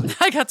showed up.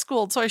 I got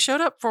schooled. So I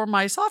showed up for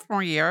my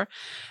sophomore year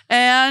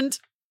and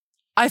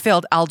I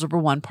failed Algebra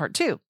 1, Part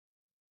 2.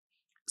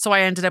 So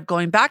I ended up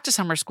going back to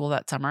summer school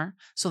that summer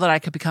so that I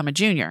could become a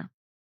junior.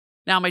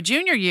 Now, my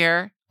junior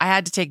year, I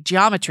had to take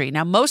geometry.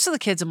 Now, most of the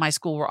kids in my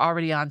school were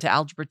already on to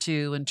Algebra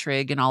 2 and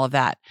trig and all of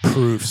that.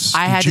 Proofs.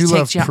 I had to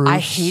take geometry. I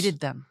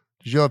hated them.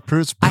 Did you have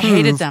proofs? I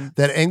hated them.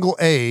 That angle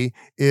A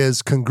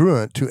is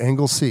congruent to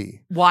angle C.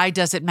 Why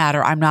does it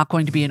matter? I'm not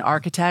going to be an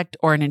architect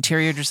or an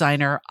interior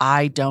designer.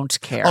 I don't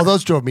care. Oh,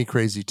 those drove me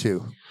crazy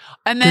too.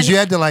 And then because you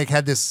had to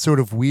had this sort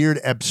of weird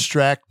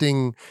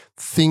abstracting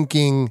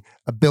thinking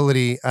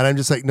ability. And I'm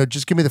just like, no,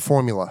 just give me the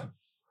formula.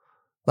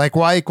 Like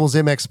y equals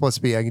mx plus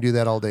b. I can do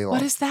that all day long.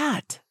 What is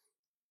that?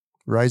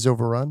 Rise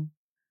over run.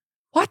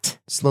 What?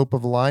 Slope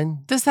of a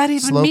line. Does that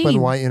even Slope mean?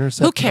 and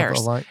y-intercept. Who cares?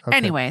 Of a line? Okay.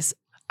 Anyways,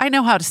 I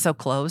know how to sew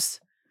clothes.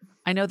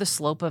 I know the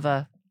slope of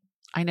I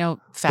know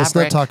fabric. Let's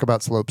not talk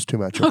about slopes too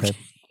much, okay?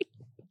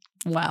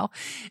 Wow.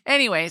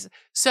 Anyways,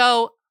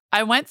 so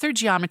I went through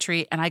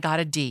geometry and I got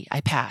a D.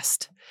 I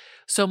passed.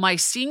 So my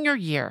senior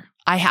year,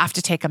 I have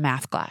to take a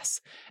math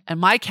class. And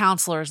my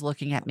counselor is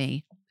looking at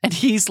me and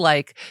he's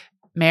like,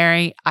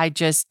 Mary,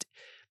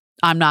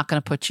 I'm not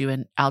going to put you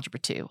in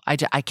Algebra 2.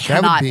 I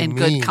cannot in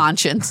good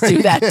conscience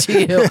do that to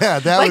you. Yeah,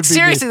 that would be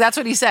seriously, mean. that's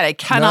what he said. I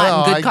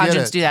cannot in good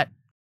conscience it. do that.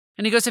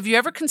 And he goes, have you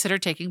ever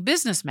considered taking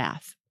business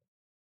math?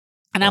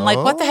 And I'm like,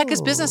 what the heck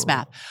is business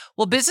math?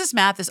 Well, business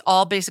math is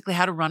all basically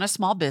how to run a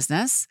small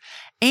business.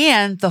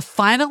 And the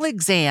final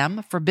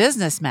exam for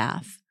business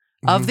math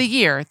of the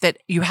year that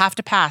you have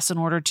to pass in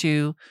order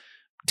to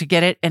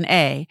get it an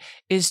A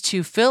is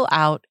to fill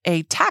out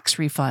a tax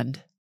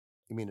refund.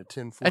 You mean a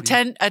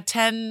 1040?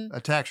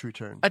 A tax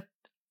return.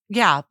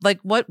 Yeah.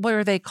 Like what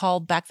were they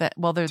called back then?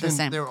 Well, they're the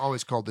same. They were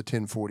always called the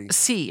 1040.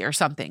 C or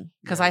something.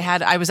 Because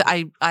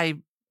yeah.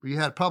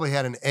 You probably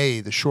had an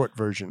A, the short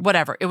version.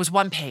 Whatever. It was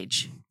one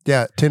page.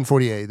 Yeah, 1040A, the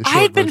short version.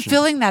 I had been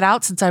filling that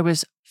out since I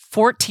was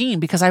 14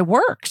 because I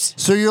worked.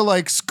 So you're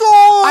like, score!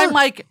 I'm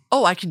like,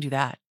 oh, I can do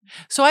that.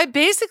 So I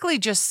basically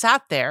just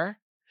sat there.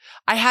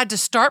 I had to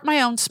start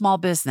my own small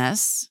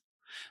business.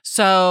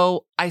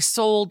 So I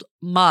sold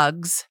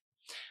mugs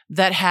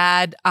that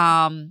had,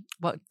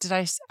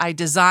 I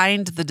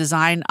designed the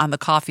design on the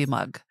coffee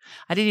mug.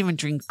 I didn't even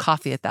drink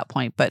coffee at that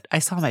point, but I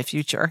saw my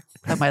future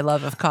and my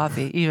love of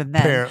coffee even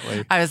then.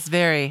 Apparently. I was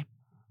very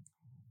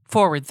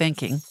forward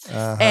thinking.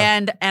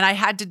 And I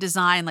had to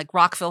design like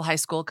Rockville High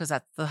School because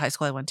that's the high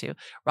school I went to,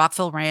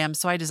 Rockville Rams.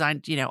 So I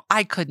designed,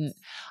 I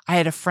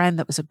had a friend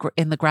that was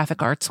in the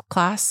graphic arts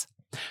class.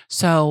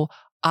 So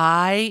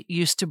I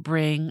used to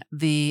bring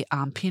the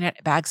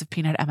bags of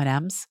peanut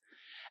M&Ms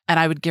and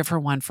I would give her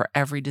one for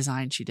every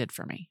design she did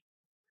for me.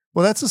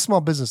 Well, that's a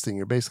small business thing.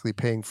 You're basically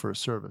paying for a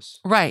service.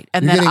 Right.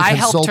 And You're then I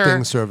helped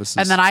her services.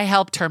 And then I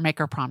helped her make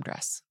her prom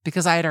dress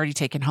because I had already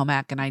taken home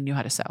ec and I knew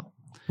how to sew.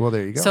 Well,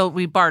 there you go. So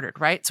we bartered,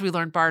 right? So we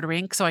learned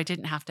bartering. So I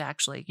didn't have to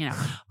actually,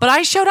 but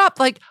I showed up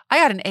I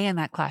got an A in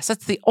that class.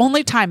 That's the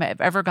only time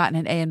I've ever gotten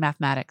an A in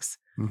mathematics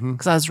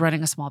because I was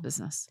running a small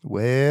business.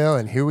 Well,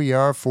 and here we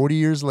are 40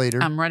 years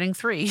later. I'm running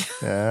 3.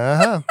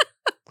 Uh-huh.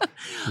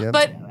 Yep.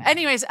 But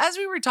anyways, as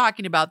we were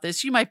talking about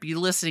this, you might be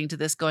listening to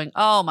this going,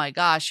 oh my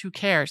gosh, who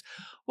cares?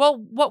 Well,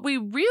 what we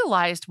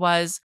realized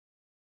was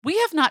we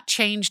have not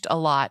changed a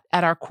lot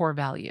at our core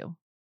value.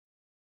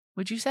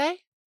 Would you say?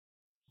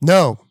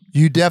 No,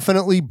 you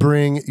definitely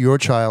bring your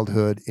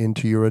childhood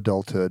into your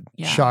adulthood.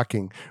 Yeah.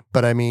 Shocking.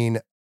 But I mean,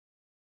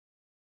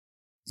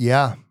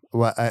 yeah.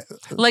 Well,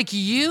 like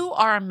you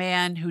are a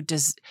man who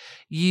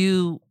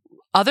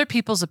other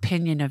people's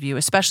opinion of you,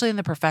 especially in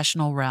the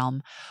professional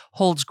realm,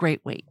 holds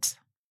great weight.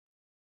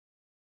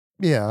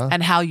 Yeah.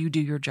 And how you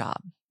do your job.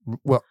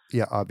 Well,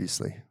 yeah,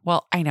 obviously.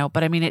 Well, I know,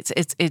 but I mean, it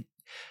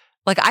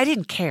like I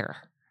didn't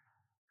care.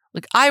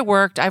 Like I've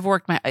worked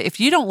if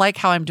you don't like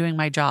how I'm doing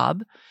my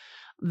job,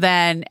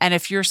 and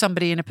if you're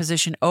somebody in a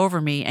position over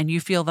me and you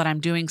feel that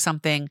I'm doing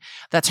something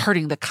that's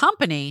hurting the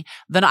company,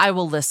 then I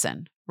will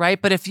listen. Right.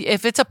 But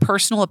if it's a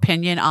personal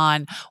opinion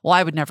on, well,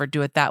 I would never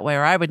do it that way,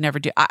 or I would never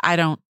do, I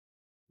don't,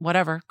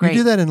 whatever. Great. You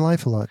do that in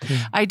life a lot too.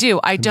 I do.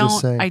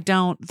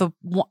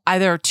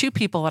 There are 2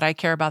 people that I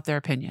care about their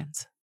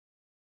opinions.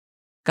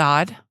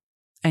 God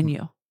and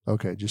you.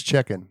 Okay. Just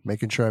checking,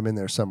 making sure I'm in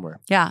there somewhere.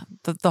 Yeah.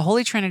 The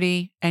Holy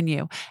Trinity and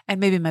you, and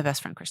maybe my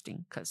best friend,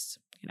 Christine, because,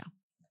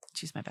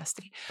 she's my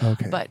bestie.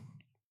 Okay. But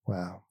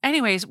wow.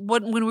 Anyways,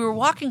 when we were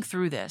walking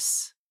through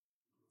this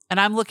and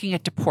I'm looking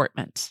at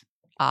deportment,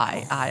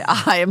 I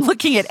am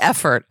looking at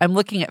effort. I'm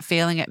looking at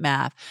failing at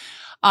math.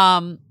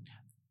 I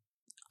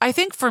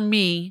think for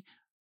me,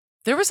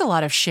 there was a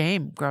lot of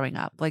shame growing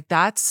up. Like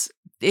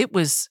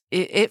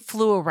it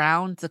flew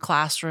around the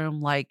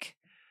classroom like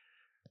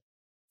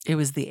it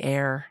was the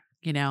air,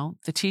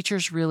 The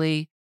teachers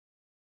really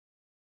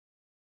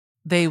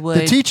they would.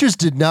 The teachers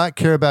did not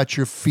care about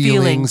your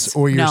feelings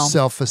or your no.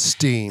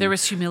 self-esteem. There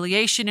was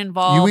humiliation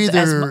involved. You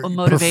either as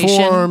motivation,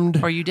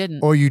 performed or you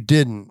didn't. or you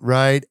didn't,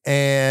 right?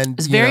 And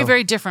It's very,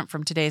 very different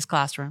from today's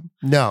classroom.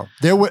 No,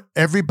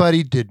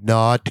 everybody did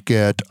not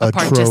get a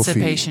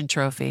participation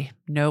trophy.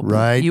 Nope.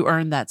 Right? You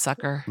earned that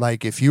sucker.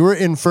 Like if you were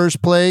in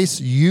first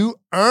place, you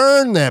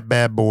earned that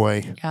bad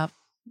boy. Yep.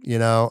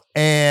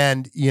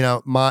 And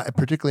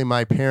particularly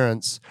my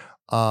parents,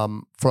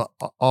 for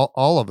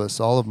all of us,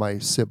 all of my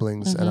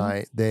siblings and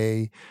I,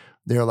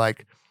 they're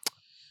like,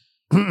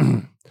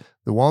 the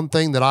one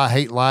thing that I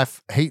hate in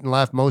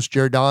life most,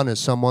 Jaredon, is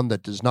someone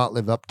that does not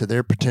live up to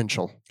their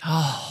potential.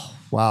 Oh,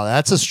 wow,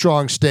 that's a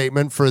strong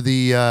statement for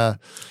the.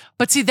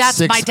 But see, that's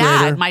my dad.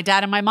 Grader. My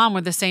dad and my mom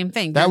were the same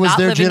thing. That was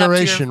their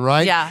generation,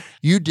 right? Yeah.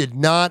 You did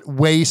not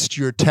waste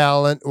your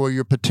talent or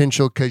your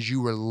potential because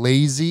you were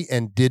lazy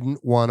and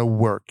didn't want to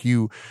work.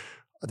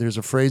 There's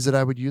a phrase that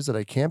I would use that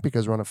I can't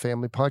because we're on a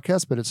family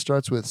podcast, but it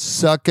starts with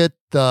 "suck it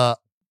up."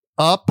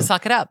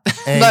 Suck it up.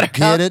 And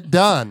get it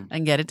done.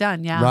 And get it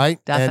done. Yeah.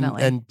 Right?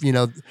 Definitely. And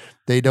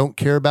they don't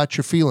care about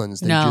your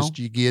feelings.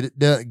 You get it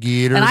done.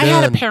 Get her done. And I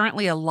had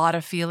apparently a lot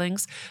of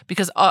feelings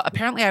because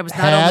apparently I was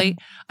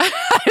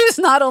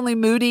not only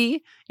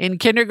moody in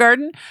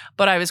kindergarten,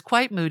 but I was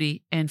quite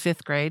moody in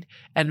 5th grade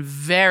and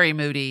very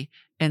moody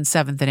in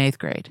 7th and 8th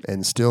grade.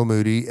 And still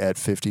moody at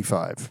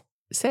 55.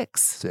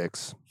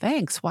 6.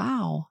 Thanks.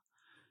 Wow.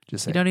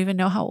 Just saying. You don't even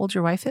know how old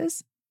your wife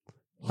is?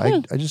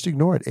 I just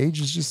ignore it. Age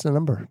is just a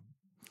number.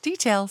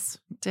 Details.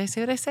 Did I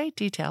say what I say?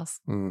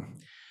 Details.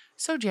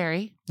 So,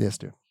 Jerry. Yes,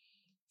 dear.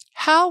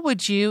 How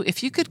would you,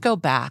 if you could go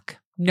back,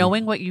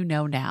 knowing what you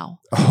know now,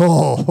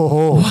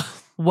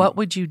 what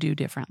would you do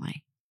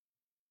differently?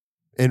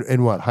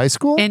 In what? High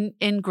school?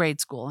 In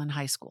grade school and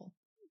high school.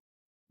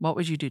 What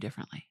would you do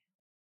differently?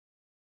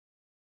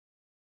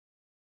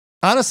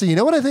 Honestly, you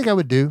know what I think I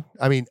would do?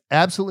 I mean,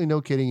 absolutely no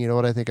kidding. You know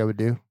what I think I would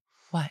do?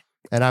 What?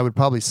 And I would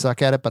probably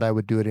suck at it, but I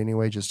would do it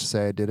anyway just to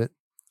say I did it.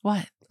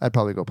 What? I'd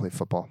probably go play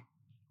football.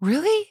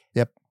 Really?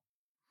 Yep.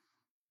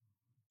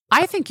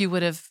 I think you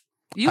would have.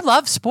 You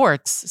love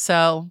sports,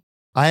 so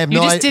you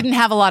just didn't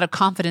have a lot of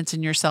confidence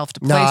in yourself to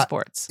play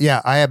sports.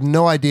 Yeah, I have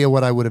no idea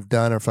what I would have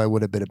done or if I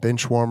would have been a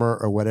bench warmer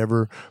or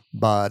whatever.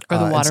 But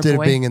instead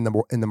of being in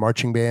the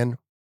marching band,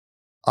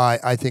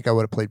 I think I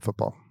would have played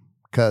football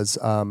because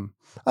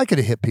I could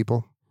have hit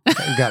people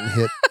and gotten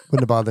hit.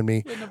 Wouldn't have bothered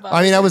me.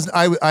 I mean,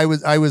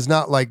 I was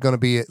not like going to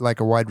be like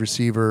a wide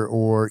receiver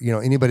or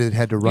anybody that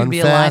had to run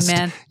fast. A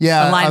lineman.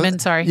 Yeah, a lineman.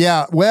 Sorry.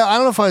 Yeah. Well, I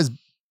don't know if I was.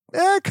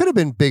 I could have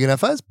been big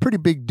enough. I was a pretty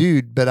big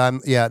dude, but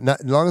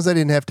as long as I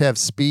didn't have to have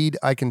speed,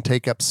 I can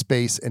take up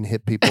space and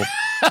hit people.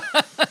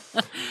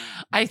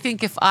 I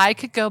think if I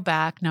could go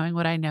back, knowing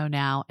what I know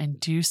now, and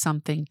do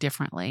something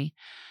differently,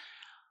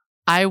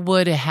 I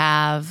would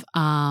have.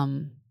 I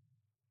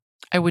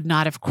would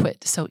not have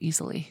quit so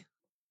easily.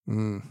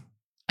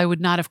 I would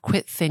not have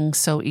quit things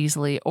so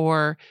easily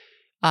or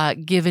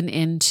given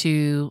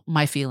into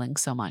my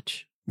feelings so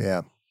much.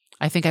 Yeah.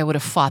 I think I would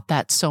have fought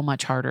that so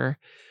much harder.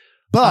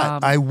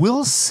 But I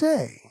will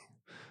say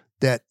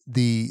that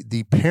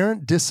the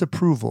parent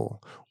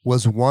disapproval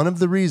was one of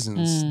the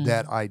reasons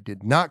that I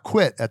did not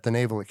quit at the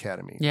Naval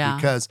Academy. Yeah.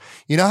 Because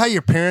you know how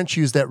your parents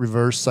use that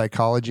reverse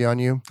psychology on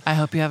you? I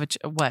hope you have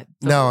what?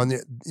 No, and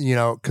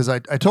because I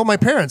told my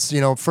parents,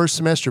 first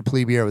semester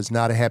plebe year was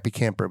not a happy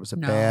camper. It was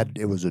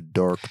it was a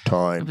dark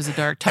time. It was a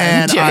dark time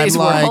and in Jerry's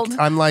world.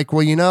 I'm like,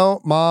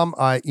 well, Mom,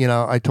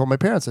 I told my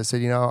parents, I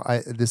said,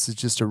 this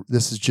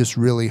is just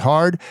really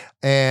hard.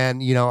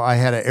 And, I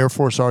had an Air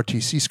Force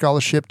RTC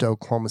scholarship to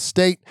Oklahoma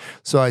State.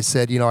 So I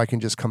said, I can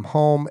just come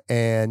home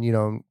and,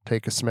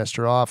 take a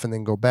semester off and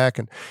then go back.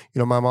 And,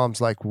 my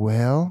mom's like,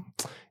 well,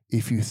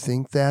 if you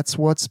think that's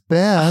what's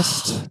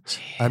best,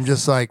 I'm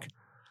just like,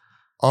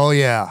 oh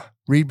yeah,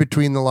 read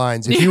between the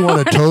lines. If you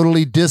want to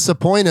totally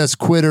disappoint us,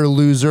 quitter,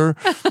 loser.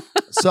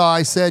 So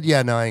I said,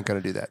 yeah, no, I ain't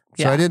going to do that.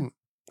 So I didn't.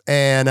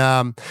 And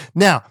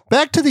now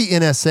back to the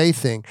NSA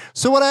thing.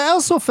 So what I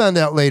also found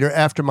out later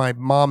after my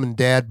mom and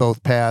dad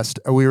both passed,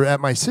 we were at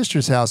my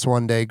sister's house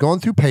one day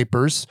going through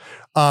papers,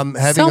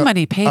 having so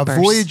many papers.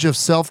 A voyage of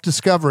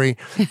self-discovery.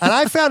 And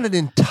I found an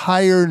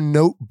entire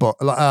notebook,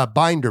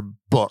 binder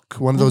book,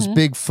 one of those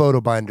big photo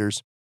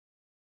binders.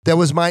 That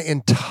was my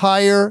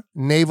entire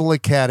Naval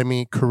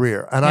Academy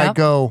career. And I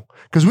go,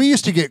 because we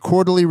used to get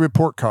quarterly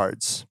report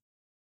cards.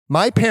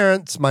 My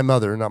parents, my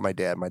mother, not my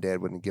dad. My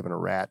dad wouldn't have given a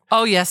rat.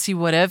 Oh yes, he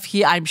would have.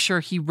 I'm sure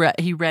he read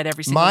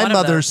every single one. My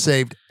mother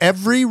saved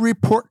every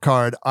report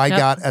card I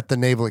got at the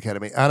Naval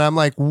Academy, and I'm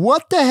like,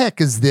 "What the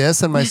heck is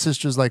this?" And my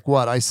sister's like,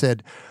 "What?" I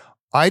said,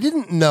 "I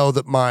didn't know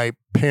that my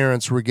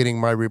parents were getting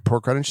my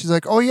report card." And she's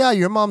like, "Oh yeah,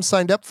 your mom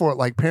signed up for it,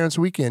 like Parents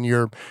Weekend,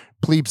 your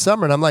plebe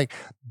summer." And I'm like,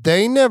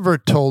 "They never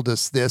told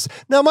us this."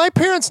 Now my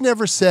parents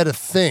never said a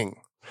thing.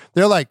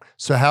 They're like,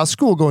 "So how's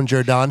school going,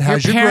 Jaredon?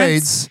 How's your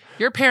grades?"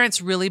 Your parents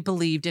really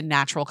believed in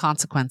natural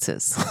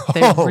consequences.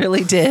 They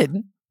really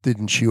did.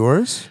 Didn't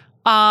yours?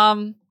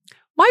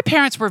 My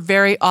parents were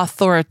very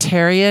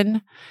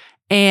authoritarian,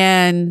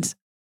 and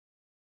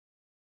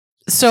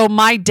So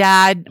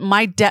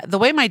the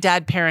way my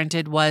dad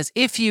parented was,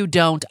 if you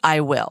don't,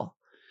 I will.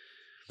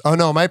 Oh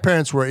no, my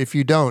parents were, if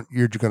you don't,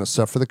 you're going to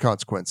suffer the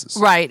consequences.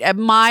 Right. And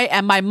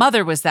my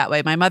mother was that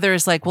way. My mother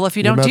is like, well, if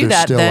you Your don't do mother's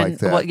that, still then like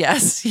that. well,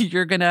 yes,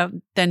 you're going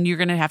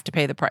to have to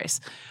pay the price.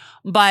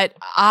 But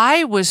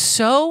I was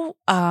so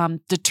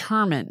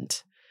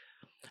determined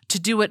to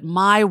do it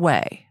my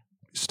way.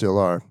 Still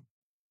are.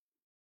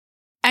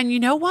 And you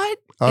know what?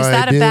 Is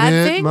that a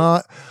bad thing?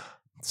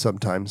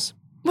 Sometimes.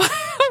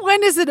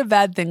 When is it a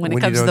bad thing? When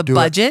it comes to the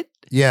budget?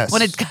 Yes.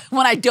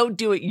 When I don't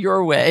do it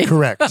your way.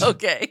 Correct.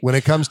 Okay. When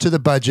it comes to the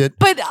budget.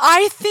 But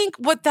I think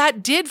what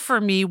that did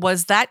for me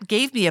was that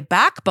gave me a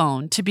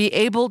backbone to be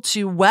able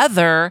to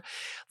weather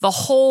the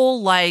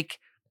whole like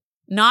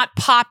not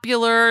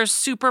popular,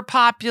 super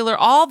popular,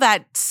 all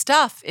that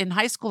stuff in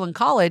high school and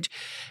college.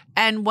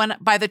 And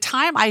by the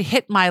time I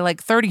hit my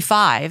like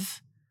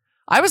 35,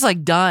 I was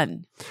like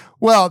done.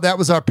 Well, that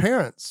was our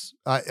parents.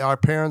 Our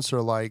parents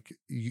are like,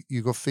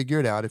 you go figure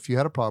it out. If you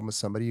had a problem with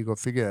somebody, you go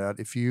figure it out.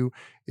 If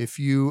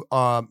you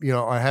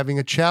are having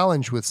a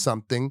challenge with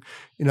something,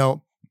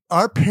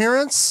 our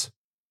parents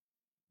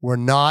were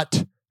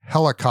not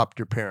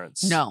helicopter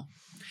parents. No.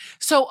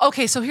 So,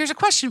 okay. So here's a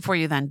question for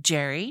you then,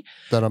 Jerry.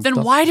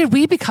 Then why did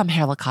we become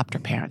helicopter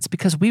parents?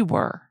 Because we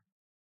were.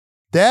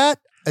 That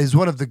is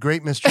one of the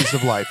great mysteries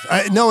of life.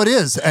 No, it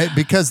is,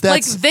 because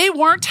that's like they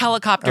weren't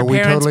helicopter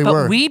parents, totally but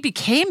were. we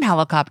became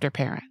helicopter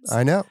parents.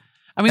 I know.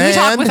 I mean, we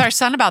talk with our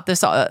son about this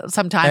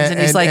sometimes, and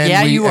he's like,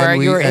 "Yeah, you were.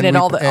 You were in it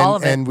all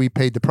of it." And we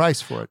paid the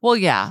price for it. Well,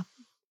 yeah,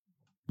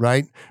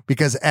 right.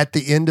 Because at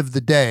the end of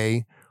the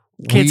day,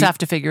 kids have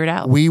to figure it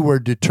out. We were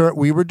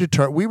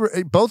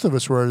determined. Both of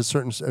us were at a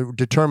certain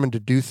determined to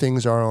do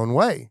things our own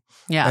way.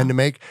 Yeah, and to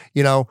make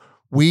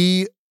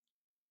we,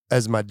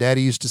 as my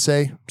daddy used to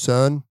say,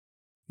 son.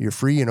 You're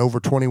free and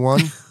over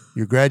 21.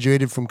 You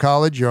graduated from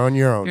college. You're on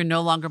your own. You're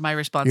no longer my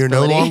responsibility.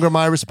 You're no longer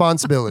my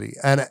responsibility.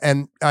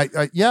 And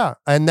yeah,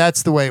 and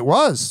that's the way it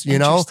was.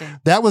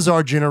 That was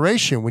our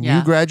generation. When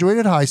you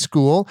graduated high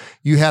school,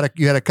 you had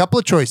a couple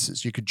of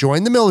choices. You could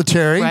join the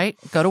military, right?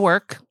 Go to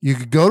work. You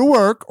could go to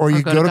work, or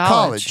you could go to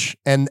college.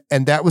 And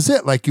that was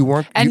it. Like you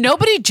weren't. And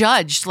nobody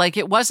judged. Like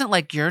it wasn't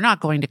like you're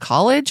not going to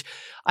college.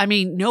 I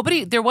mean,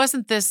 there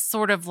wasn't this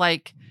sort of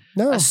like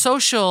a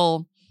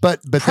social. But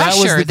that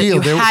was the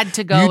deal. You had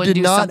to go and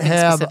do something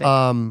specific.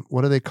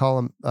 What do they call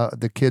them?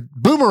 The kid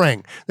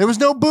boomerang. There was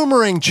no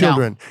boomerang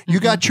children. No. You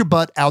got your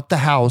butt out the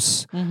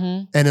house,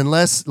 and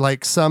unless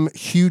like some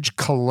huge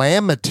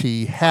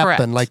calamity happened,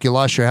 Correct. like you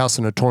lost your house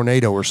in a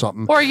tornado or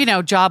something, or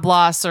job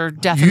loss or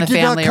death in the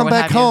family, you did not come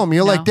back home.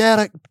 You're no.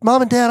 like,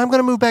 Mom and Dad, I'm going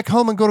to move back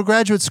home and go to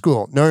graduate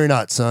school. No, you're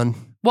not, son.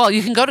 Well,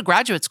 you can go to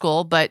graduate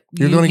school, but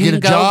you're going to get a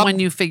job when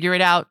you figure it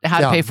out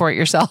how to pay for it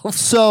yourself.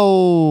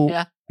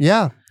 So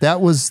yeah,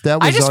 that was.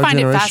 I just find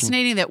generation. it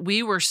fascinating that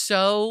we were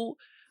so.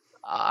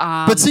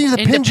 But see, the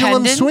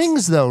pendulum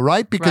swings, though,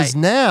 right? Because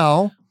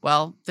now,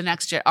 well, the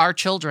next our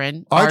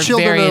children are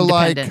very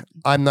like,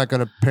 I'm not going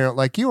to parent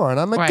like you are, and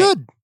I'm like,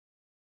 good.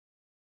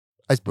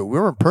 But we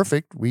weren't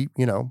perfect.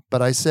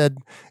 But I said,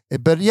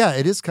 but yeah,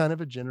 it is kind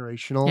of a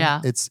generational. Yeah,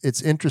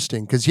 it's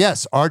interesting because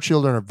yes, our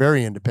children are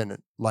very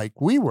independent,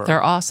 like we were.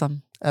 They're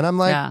awesome, and I'm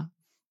like,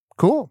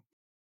 cool.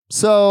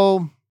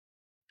 So.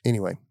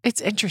 Anyway,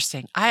 it's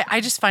interesting. I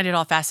just find it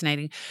all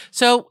fascinating.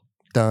 So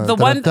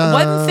one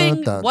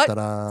thing,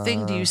 what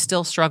thing do you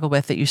still struggle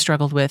with that you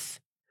struggled with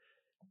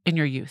in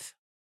your youth?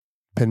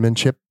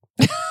 Penmanship.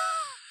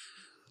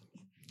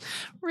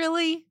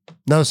 Really?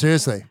 No,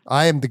 seriously.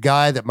 I am the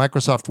guy that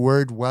Microsoft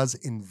Word was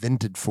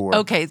invented for.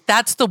 Okay,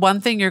 that's the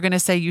one thing you're going to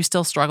say you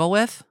still struggle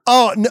with?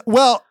 Oh, no,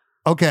 well,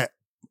 okay.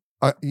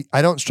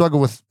 I don't struggle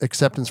with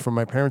acceptance from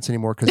my parents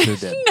anymore because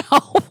they're dead.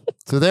 No.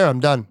 So there, I'm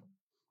done.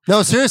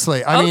 No,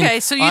 seriously. I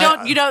mean, so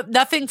you don't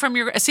nothing from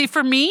your, see,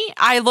 for me,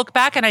 I look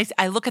back and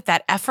I look at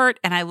that effort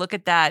and I look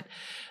at that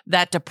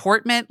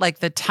deportment, like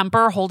the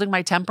temper, holding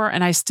my temper.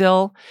 And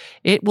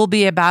it will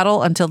be a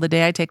battle until the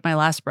day I take my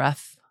last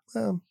breath.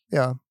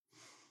 Yeah.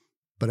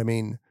 But I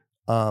mean,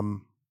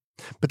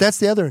 but that's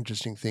the other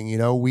interesting thing,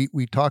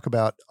 we talk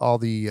about all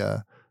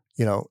the,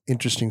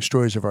 interesting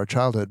stories of our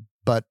childhood,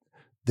 but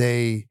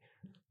they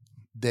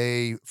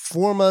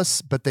form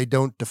us, but they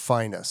don't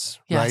define us.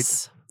 Yes.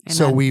 Right. Amen.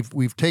 So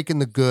we've taken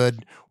the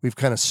good, we've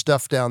kind of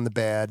stuffed down the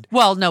bad.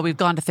 Well, no, we've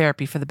gone to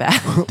therapy for the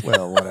bad.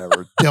 Well,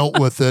 whatever, dealt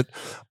with it,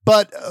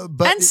 but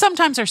and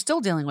sometimes are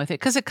still dealing with it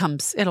because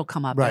it'll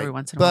come up every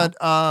once in a while. But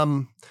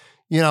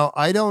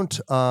I don't,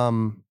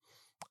 I'm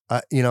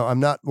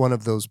not one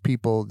of those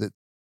people that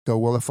go,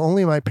 well, if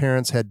only my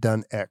parents had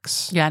done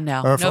X. Yeah,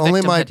 no. Or if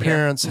only my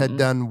parents had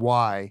done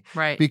Y.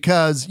 Right.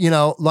 Because,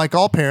 like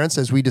all parents,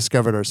 as we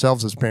discovered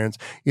ourselves as parents,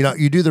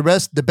 you do the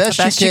best you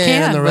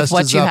can, and the rest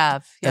is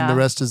up, and the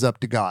rest is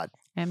up to God.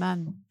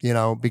 Amen.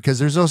 Because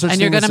there's no such thing.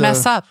 And you're going to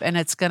mess up, and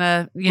it's going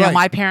to,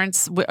 my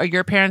parents, or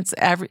your parents,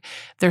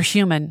 they're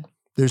human.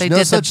 There's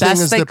no such thing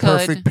as the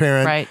perfect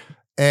parent. Right.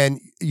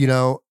 And,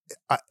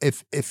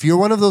 if you're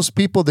one of those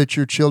people that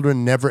your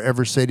children never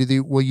ever say to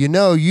you, well,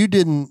 you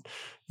didn't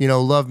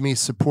love me,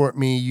 support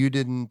me. You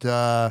didn't,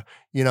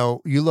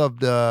 you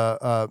loved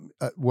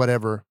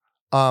whatever.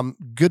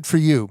 Good for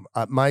you.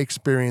 My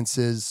experience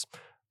is,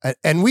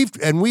 and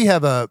we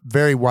have a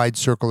very wide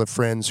circle of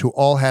friends who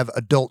all have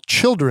adult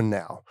children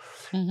now,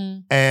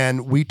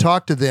 and we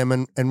talk to them,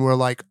 and we're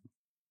like,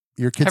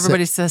 your kids.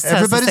 Everybody says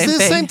the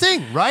same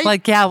thing, right?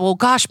 Like, yeah, well,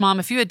 gosh, Mom,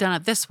 if you had done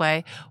it this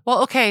way,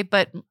 well, okay,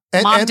 but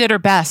Mom did her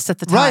best at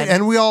the time, right?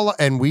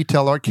 And we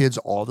tell our kids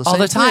all the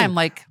time, thing.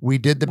 like we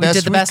did the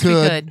best we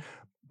could.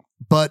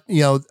 But,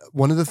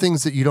 one of the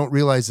things that you don't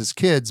realize as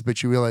kids,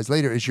 but you realize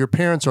later, is your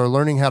parents are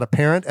learning how to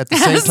parent at the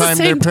same time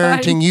they're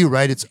parenting you,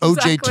 right? It's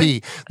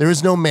OJT. There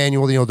is no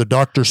manual, the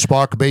Dr.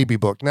 Spock baby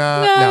book.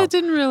 No, it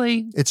didn't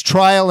really. It's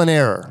trial and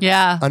error.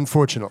 Yeah.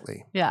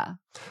 Unfortunately. Yeah.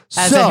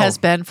 As it has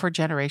been for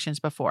generations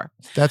before.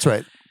 That's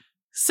right.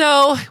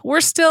 So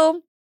we're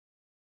still,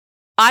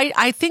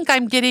 I think I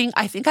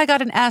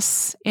got an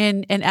S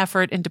in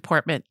effort and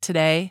deportment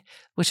today,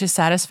 which is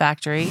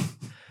satisfactory.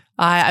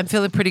 I'm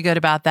feeling pretty good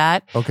about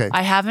that. Okay.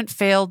 I haven't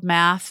failed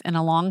math in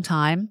a long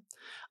time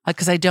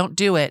because I don't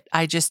do it.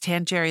 I just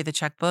hand Jerry the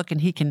checkbook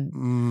and he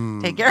can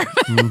take care of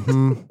it.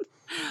 Mm-hmm.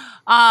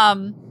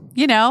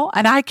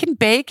 And I can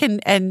bake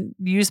and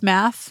use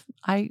math.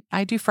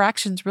 I do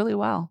fractions really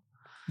well.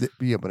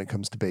 Yeah, when it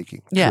comes to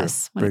baking.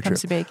 Yes, true. when it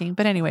comes to baking.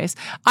 But anyways,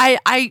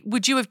 I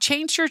would you have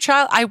changed your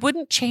child? I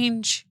wouldn't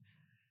change.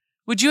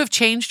 Would you have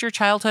changed your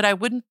childhood? I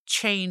wouldn't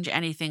change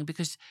anything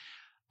because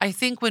I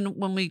think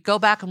when we go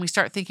back and we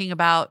start thinking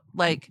about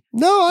regret,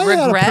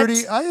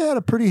 I had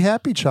a pretty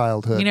happy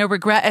childhood.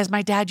 Regret, as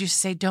my dad used to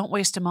say, don't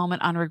waste a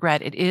moment on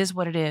regret. It is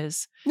what it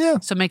is. Yeah.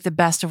 So make the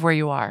best of where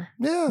you are.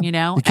 Yeah. You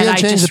can't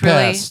change the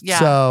past. Yeah.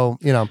 So,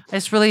 I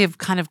just really have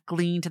kind of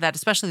gleaned to that,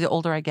 especially the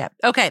older I get.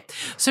 Okay.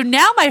 So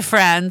now, my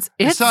friends,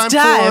 it's time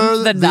for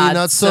the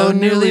not so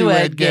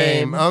newlywed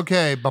game.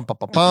 Okay. Bum, bum,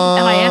 bum, bum.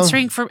 Am I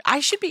answering for?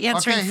 I should be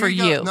answering for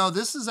you. No,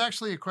 this is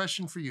actually a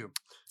question for you.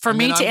 For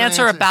me to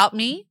answer about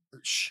me?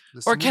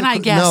 Or can I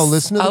guess? No,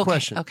 listen to the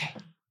question. Okay.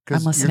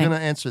 Because you're going to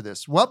answer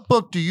this. What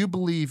book do you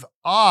believe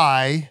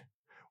I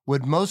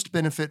would most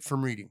benefit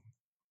from reading?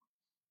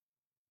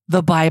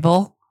 The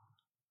Bible.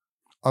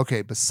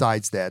 Okay,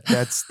 besides that,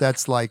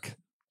 that's like,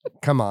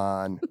 come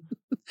on.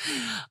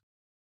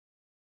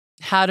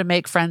 How to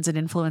Make Friends and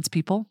Influence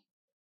People.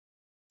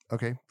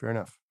 Okay, fair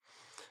enough.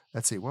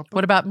 Let's see.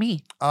 What about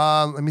me?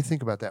 Let me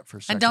think about that for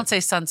a second. And don't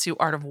say Sun Tzu,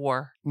 Art of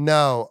War.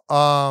 No.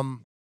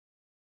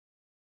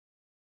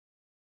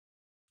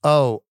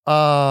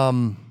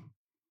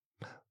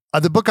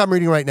 The book I'm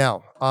reading right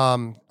now.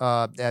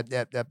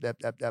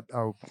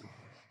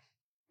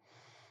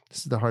 This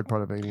is the hard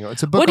part of it.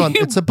 It's a book on.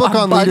 It's a book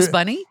on Bugs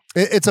Bunny.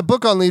 It's a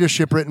book on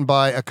leadership written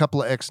by a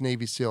couple of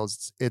ex-Navy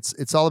SEALs.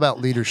 It's all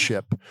about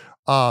leadership.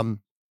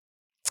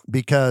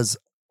 Because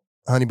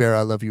Honey Bear,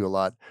 I love you a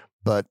lot,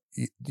 but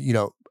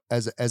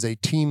as a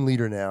team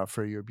leader now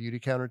for your Beauty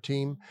Counter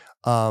team,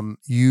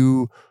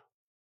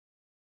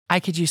 I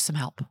could use some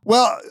help.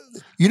 Well,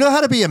 you know how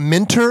to be a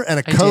mentor and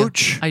a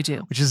coach. I do.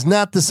 Which is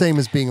not the same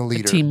as being a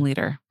leader. A team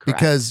leader. Correct.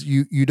 Because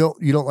you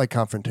don't like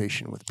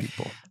confrontation with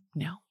people.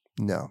 No.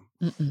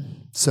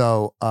 Mm-mm.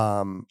 So,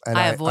 and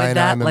I avoid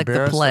that I'm like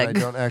the plague. I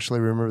don't actually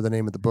remember the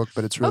name of the book,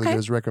 but it's really good. It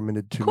was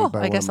recommended to me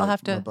by one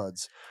of my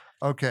buds.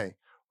 Okay.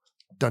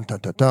 Dun, dun,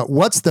 dun, dun.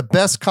 What's the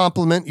best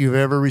compliment you've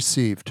ever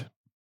received?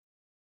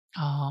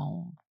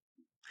 Oh,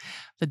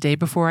 the day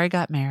before I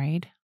got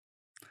married.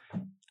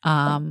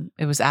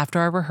 It was after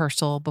our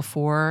rehearsal,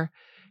 before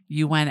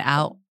you went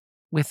out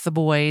with the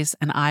boys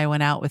and I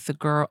went out with the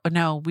girl.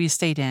 No, we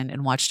stayed in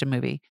and watched a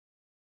movie.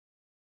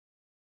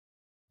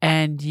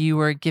 And you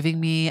were giving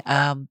me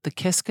the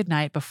kiss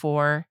goodnight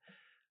before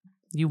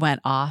you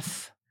went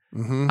off.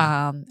 Mm-hmm.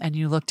 And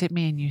you looked at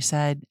me and you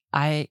said,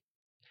 I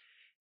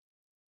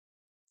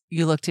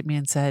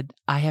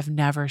have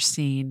never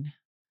seen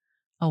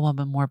a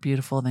woman more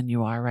beautiful than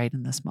you are right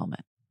in this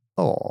moment.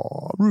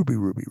 Oh, Ruby,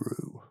 Ruby,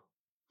 Roo.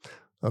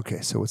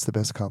 Okay, so what's the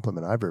best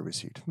compliment I've ever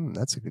received?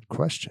 That's a good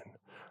question.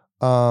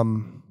 I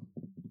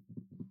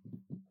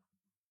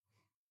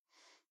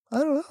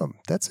don't know.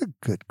 That's a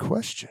good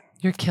question.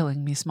 You're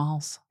killing me,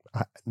 Smalls.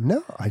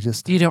 No,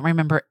 You don't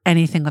remember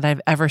anything that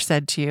I've ever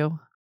said to you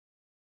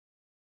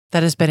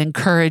that has been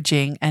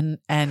encouraging and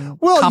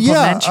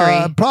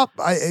complimentary.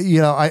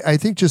 Yeah, I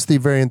think just the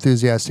very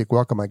enthusiastic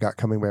welcome I got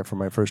coming back from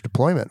my first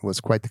deployment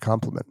was quite the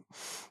compliment.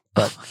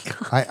 But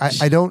I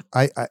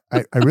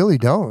really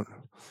don't.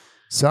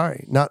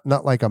 Sorry,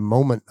 not like a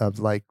moment of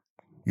like,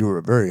 you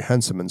were very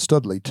handsome and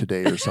studly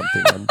today or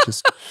something. I'm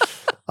just,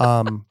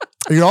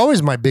 you're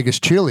always my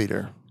biggest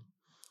cheerleader.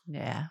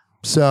 Yeah.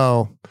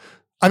 So,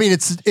 I mean,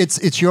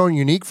 it's your own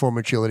unique form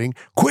of cheerleading.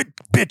 Quit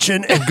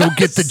bitching and go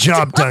get the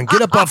job done.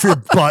 Get up off your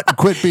butt and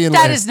quit being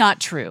That is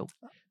not true.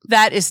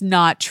 That is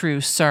not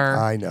true, sir.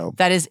 I know.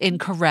 That is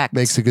incorrect.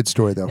 Makes a good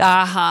story, though.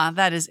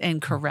 That is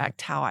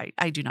incorrect. How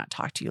I do not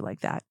talk to you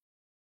like that.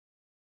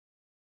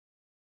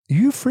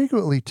 You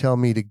frequently tell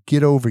me to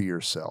get over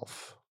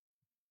yourself.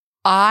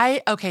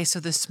 So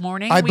this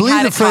morning I we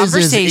had a the phrase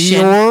conversation.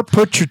 is, Eeyore,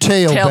 put your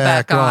tail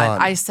back on.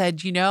 I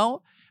said,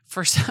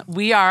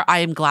 I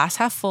am glass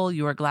half full.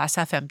 You are glass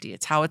half empty.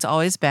 It's how it's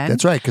always been.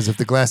 That's right. Because if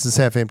the glass is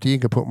half empty, you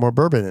can put more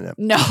bourbon in it.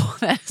 No,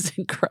 that is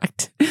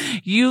incorrect.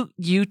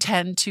 You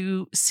tend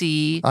to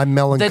see I'm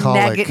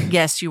melancholic.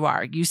 Yes, you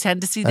are. You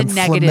tend to see the I'm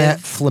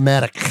negative.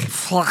 phlegmatic.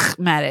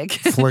 Phlegmatic.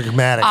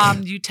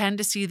 You tend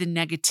to see the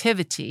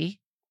negativity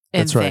in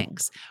That's right.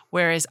 things,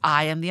 whereas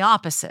I am the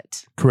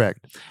opposite.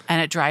 Correct.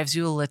 And it drives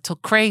you a little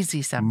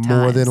crazy sometimes.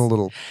 More than a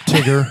little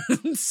Tigger.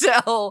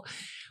 So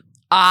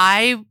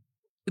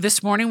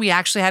this morning we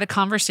actually had a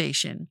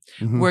conversation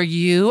Mhm. where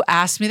you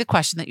asked me the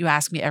question that you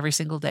ask me every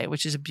single day,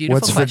 which is a beautiful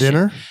What's question. for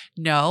dinner?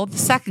 No, the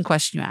second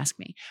question you asked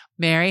me,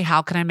 Mary,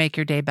 how can I make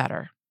your day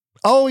better?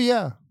 Oh,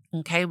 yeah.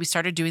 Okay. We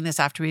started doing this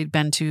after we'd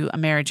been to a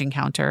marriage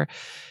encounter,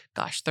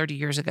 30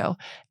 years ago.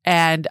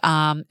 And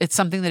it's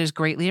something that has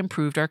greatly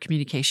improved our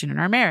communication in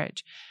our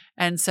marriage.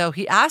 And so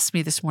he asked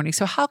me this morning,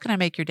 so how can I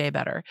make your day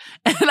better?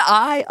 And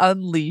I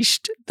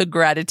unleashed the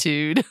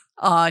gratitude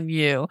on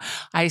you.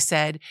 I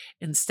said,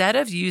 instead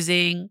of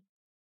using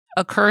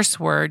a curse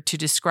word to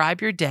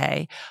describe your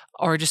day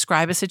or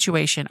describe a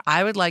situation,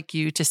 I would like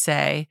you to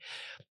say,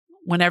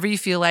 whenever you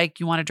feel like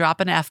you want to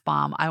drop an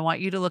F-bomb, I want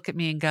you to look at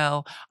me and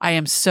go, I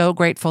am so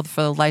grateful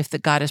for the life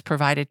that God has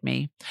provided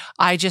me.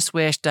 I just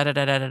wish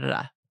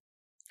da-da-da-da-da-da.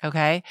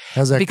 Okay?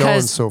 How's that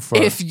going so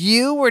far? If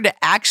you were to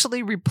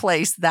actually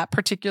replace that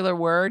particular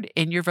word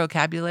in your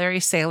vocabulary,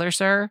 sailor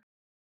sir,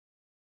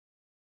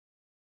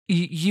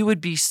 you would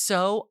be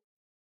so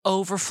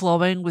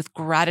overflowing with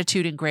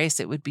gratitude and grace,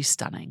 it would be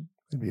stunning.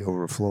 It'd be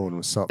overflowing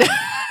with something.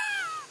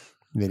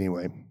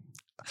 Anyway.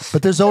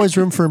 But there's always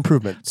room for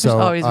improvement. So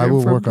I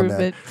will work on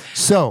that.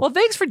 So, well,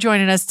 thanks for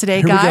joining us today,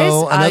 here guys. we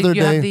go. Another you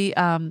day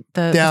have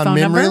the down phone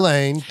memory number.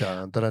 lane.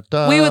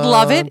 We would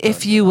love it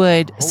if you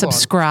would Hold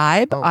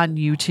subscribe Oh. on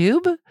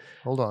YouTube.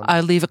 Hold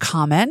on. Leave a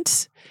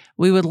comment.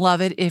 We would love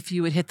it if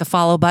you would hit the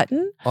follow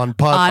button on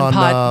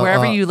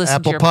wherever you listen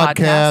Apple to your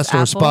podcast,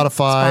 or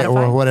Spotify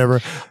or whatever.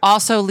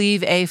 Also,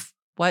 leave a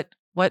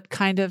what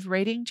kind of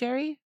rating,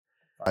 Jerry?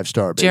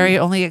 5-star, baby. Jerry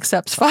only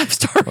accepts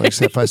 5-star. Only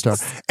accept 5-star.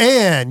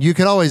 And you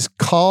can always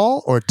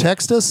call or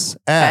text us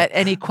at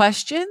any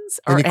questions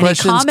or any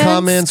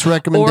comments,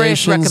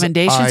 recommendations,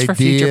 for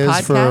future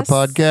ideas for a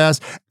podcasts.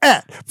 podcast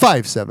at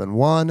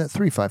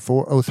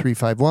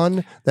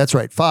 571-354-0351. That's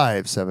right,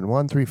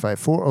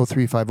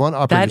 571-354-0351.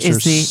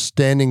 Operators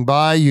standing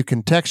by. You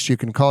can text, you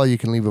can call, you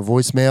can leave a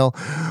voicemail.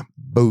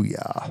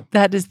 Booyah.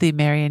 That is the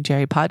Mary and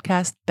Jerry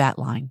podcast bat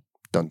line.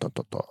 Dun, dun,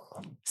 dun, dun.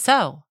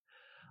 So,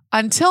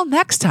 until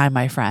next time,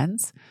 my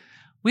friends,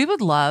 we would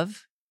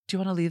love. Do you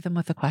want to leave them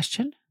with a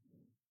question?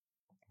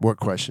 What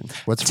question?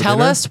 What's for Tell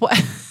dinner? us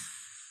what.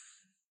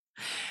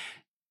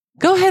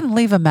 Go ahead and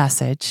leave a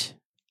message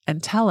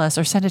and tell us,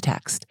 or send a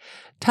text.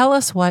 Tell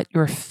us what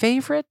your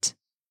favorite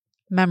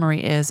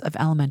memory is of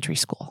elementary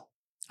school.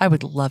 I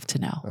would love to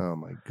know. Oh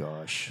my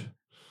gosh.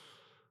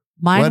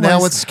 Now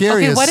what's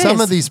scary is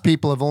some of these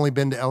people have only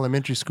been to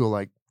elementary school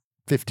like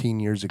 15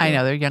 years ago. I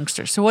know, they're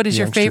youngsters. So what is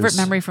your favorite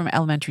memory from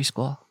elementary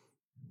school?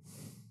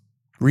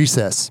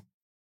 Recess.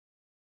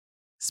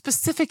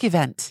 Specific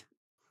event.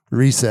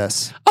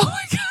 Recess. Oh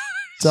my God.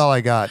 That's all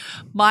I got.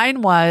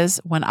 Mine was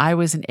when I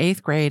was in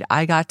 8th grade,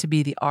 I got to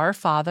be the Our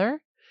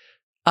Father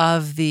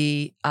of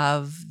the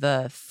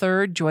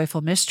third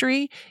joyful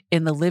mystery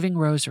in the Living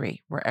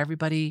Rosary, where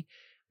everybody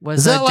was.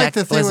 Is that like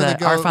the thing where they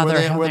go, Our Father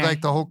where like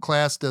the whole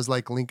class does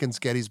like Lincoln's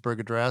Gettysburg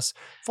Address?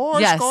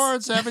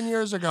 7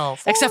 years ago.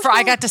 Except for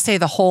I got to say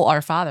the whole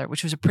Our Father,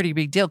 which was a pretty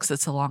big deal because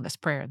it's the longest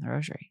prayer in the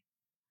Rosary.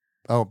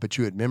 Oh, but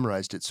you had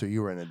memorized it, so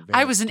you were in advance.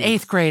 I was in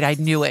 8th grade. I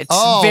knew it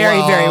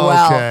very, very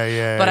well. Okay,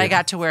 yeah. But I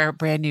got to wear a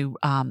brand new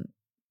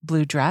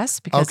blue dress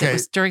because it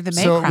was during the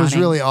May crowning. So it was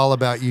really all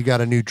about you got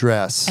a new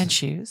dress. And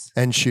shoes.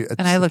 And shoes.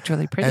 And I looked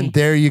really pretty. And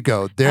there you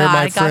go. There,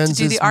 my friends,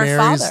 is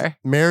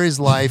Mary's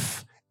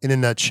life in a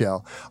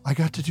nutshell. I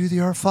got to do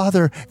the Our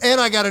Father,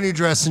 and I got a new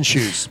dress and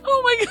shoes.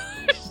 Oh my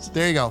gosh.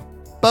 There you go.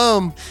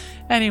 Boom.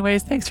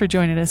 Anyways, thanks for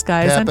joining us,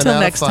 guys. Tapping Until out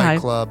next Fight time.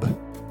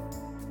 Club.